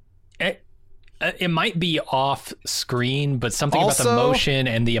 It might be off screen, but something also, about the motion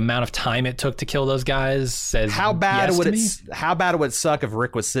and the amount of time it took to kill those guys says how bad would it suck if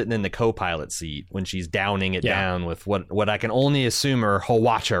Rick was sitting in the co-pilot seat when she's downing it down with what I can only assume are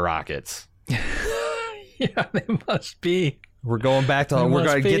Hwacha rockets. Yeah, they must be. We're going back to we're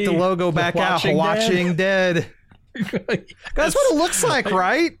going to get the logo back out. Watching Dead. That's what it looks like,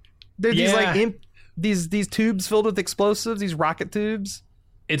 right? They're these like these tubes filled with explosives, these rocket tubes.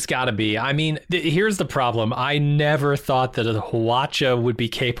 It's got to be. I mean, here's the problem. I never thought that a Hwacha would be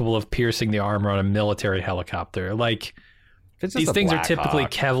capable of piercing the armor on a military helicopter. Like, these things are typically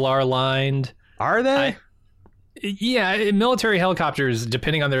Kevlar lined. Are they? Military helicopters,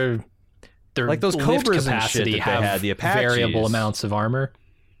 depending on their like those lift Cobras capacity, and shit that have they had, the variable amounts of armor.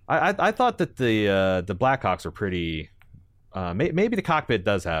 I thought that the Blackhawks are pretty Maybe the cockpit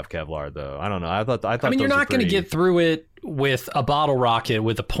does have Kevlar though. I don't know. I thought. I mean, you're not going to get through it with a bottle rocket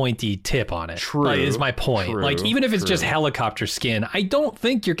with a pointy tip on it. True, like, is my point. True, like, even if it's just helicopter skin, I don't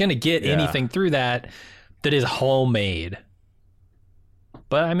think you're going to get anything through that is homemade.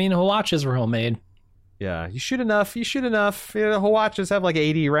 But I mean, Hawatches were homemade. Yeah, you shoot enough. You know, Hawatches have like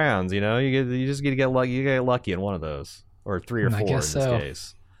 80 rounds. You know, you just get lucky. You get lucky in one of those, or 3 or 4 in this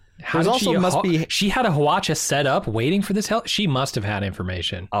case. She had a Hawatcha set up waiting for this she must have had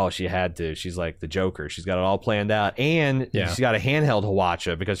information. Oh, she had to. She's like the Joker. She's got it all planned out. And she's got a handheld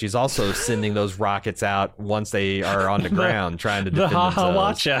Hawatcha because she's also sending those rockets out once they are on the ground trying to defend themselves. The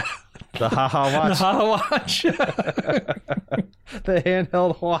Hawatcha. The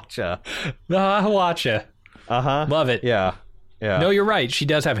handheld Hawatcha. The Hawatcha. Uh-huh. Love it. Yeah. No, you're right. She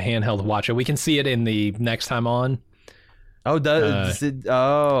does have a handheld Hawatcha. We can see it in the next time on. Oh, does it?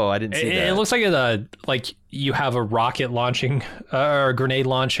 Oh, I didn't see that. It looks like you have a rocket launching or grenade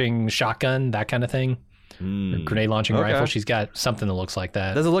launching shotgun, that kind of thing. Grenade launching rifle. She's got something that looks like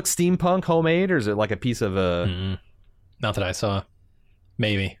that. Does it look steampunk, homemade, or is it like a piece of a? Not that I saw.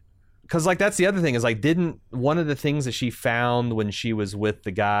 Maybe. Because like that's the other thing is like didn't one of the things that she found when she was with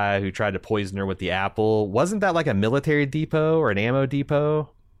the guy who tried to poison her with the apple, wasn't that like a military depot or an ammo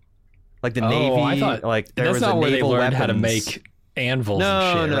depot? Like the Navy, I thought, like there that's was not a where naval they learned weapons. how to make anvils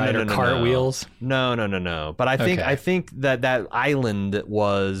and shit, right? Or cartwheels. No. But I think that island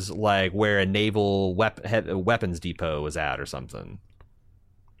was like where a naval weapons depot was at or something.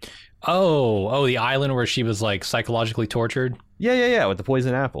 Oh, the island where she was like psychologically tortured. Yeah, with the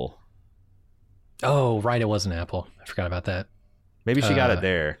poison apple. Oh, right, it was an apple. I forgot about that. Maybe she got it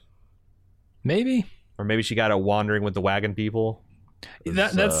there. Maybe, or maybe she got it wandering with the wagon people.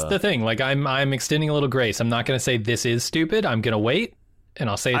 That's the thing. Like I'm extending a little grace. I'm not going to say this is stupid. I'm going to wait, and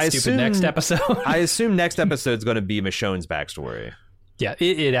I'll say it's stupid next episode. I assume next episode's going to be Michonne's backstory. Yeah,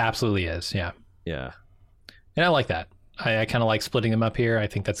 it absolutely is. Yeah. And I like that. I kind of like splitting them up here. I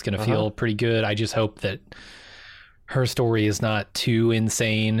think that's going to feel pretty good. I just hope that her story is not too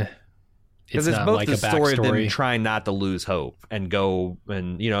insane. Because it's both like the story of them trying not to lose hope and go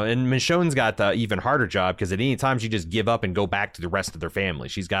and Michonne's got the even harder job because at any time she just give up and go back to the rest of their family.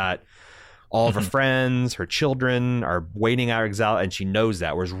 She's got all of her friends, her children are waiting out exile, and she knows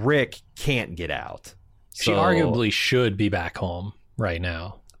that. Whereas Rick can't get out. She arguably should be back home right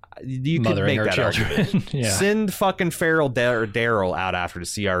now. You could make that argument. Send fucking Farrell or Daryl out after the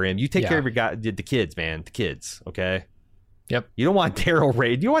CRM. You take care of the kids, man. The kids, okay? Yep. You don't want Daryl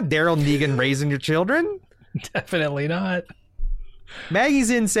Negan raising your children? Definitely not. Maggie's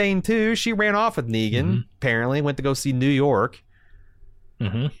insane too. She ran off with Negan. Apparently, went to go see New York.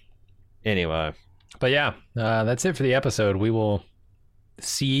 Anyway, but yeah, that's it for the episode. We will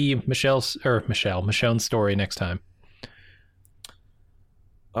see Michonne's story next time.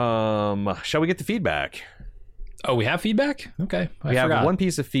 Shall we get the feedback? Oh, we have feedback? Okay. We have one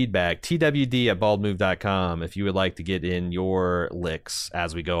piece of feedback, twd@baldmove.com, if you would like to get in your licks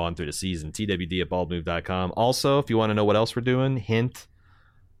as we go on through the season, twd@baldmove.com. Also, if you want to know what else we're doing, hint,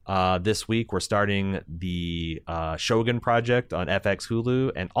 this week we're starting the Shogun Project on FX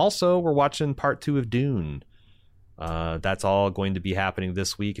Hulu, and also we're watching part 2 of Dune. That's all going to be happening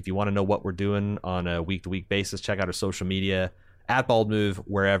this week. If you want to know what we're doing on a week-to-week basis, check out our social media, @BaldMove,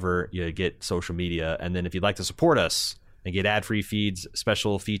 wherever you get social media. And then if you'd like to support us and get ad-free feeds,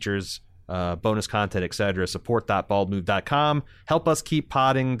 special features, bonus content, etc., support.baldmove.com. Help us keep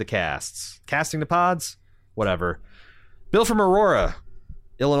podding the casts. Casting the pods? Whatever. Bill from Aurora,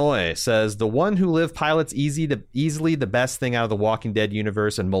 Illinois, says, the One Who Lived pilot's easily the best thing out of the Walking Dead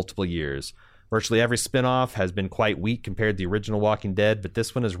universe in multiple years. Virtually every spinoff has been quite weak compared to the original Walking Dead, but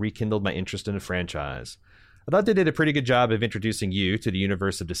this one has rekindled my interest in the franchise. I thought they did a pretty good job of introducing you to the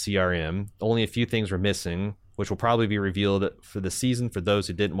universe of the CRM. Only a few things were missing, which will probably be revealed for the season for those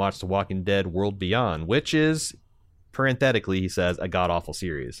who didn't watch The Walking Dead World Beyond, which is, parenthetically, he says, a god-awful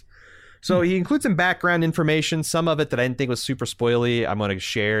series. So he includes some background information, some of it that I didn't think was super spoilery. I'm going to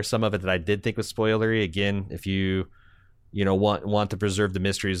share some of it that I did think was spoilery. Again, if you want to preserve the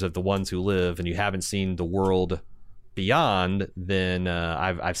mysteries of The Ones Who Live and you haven't seen The World Beyond, then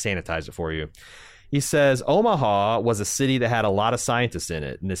I've sanitized it for you. He says, Omaha was a city that had a lot of scientists in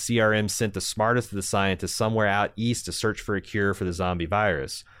it, and the CRM sent the smartest of the scientists somewhere out east to search for a cure for the zombie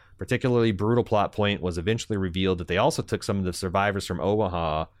virus. Particularly brutal plot point was eventually revealed that they also took some of the survivors from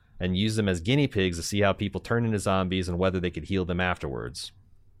Omaha and used them as guinea pigs to see how people turn into zombies and whether they could heal them afterwards.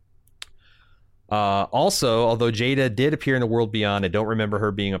 Also, although Jada did appear in The World Beyond, I don't remember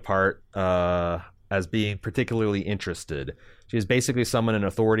her being a part as being particularly interested. She is basically someone in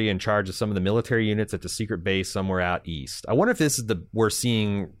authority in charge of some of the military units at the secret base somewhere out east. I wonder if this is we're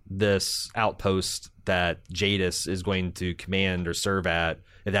seeing this outpost that Jadis is going to command or serve at,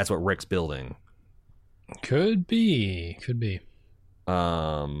 if that's what Rick's building. Could be.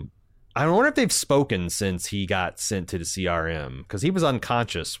 I wonder if they've spoken since he got sent to the CRM, because he was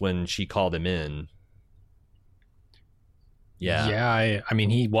unconscious when she called him in. Yeah, I mean,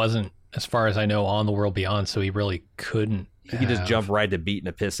 he wasn't, as far as I know, on the World Beyond, so he really couldn't. He could just jump right to beating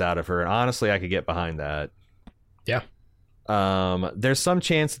the piss out of her. And honestly, I could get behind that. Yeah. There's some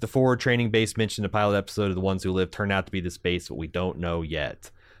chance that the forward training base mentioned in the pilot episode of The Ones Who Live turned out to be this base, but we don't know yet.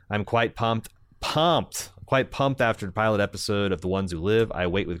 I'm quite pumped after the pilot episode of The Ones Who Live. I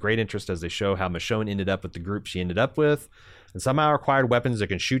wait with great interest as they show how Michonne ended up with the group she ended up with, and somehow acquired weapons that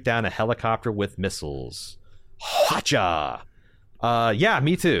can shoot down a helicopter with missiles. Hacha! Yeah,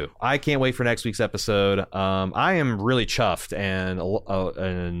 me too. I can't wait for next week's episode. I am really chuffed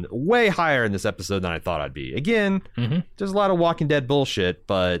and way higher in this episode than I thought I'd be. Again, there's a lot of Walking Dead bullshit,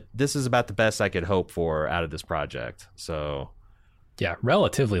 but this is about the best I could hope for out of this project. So, yeah,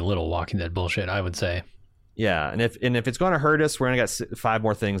 relatively little Walking Dead bullshit, I would say. Yeah, and if it's going to hurt us, we're going to get 5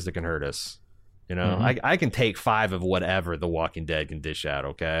 more things that can hurt us. You know, I can take 5 of whatever The Walking Dead can dish out.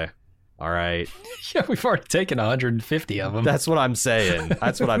 Okay. All right. Yeah, we've already taken 150 of them. That's what I'm saying.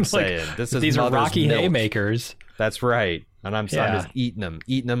 Saying. These are Rocky milk. Haymakers. That's right. And I'm just eating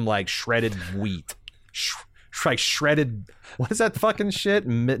them like shredded wheat. Like shredded, what is that fucking shit?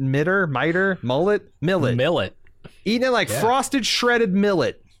 Miter? Millet? Millet. Eating it like frosted shredded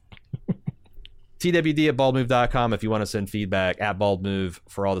millet. TWD@baldmove.com if you want to send feedback, at baldmove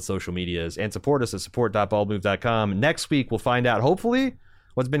for all the social medias, and support us at support.baldmove.com. Next week, we'll find out, hopefully,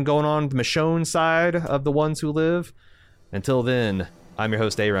 what's been going on the Michonne side of The Ones Who Live. Until then, I'm your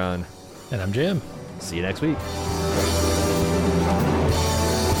host, Aaron. And I'm Jim. See you next week.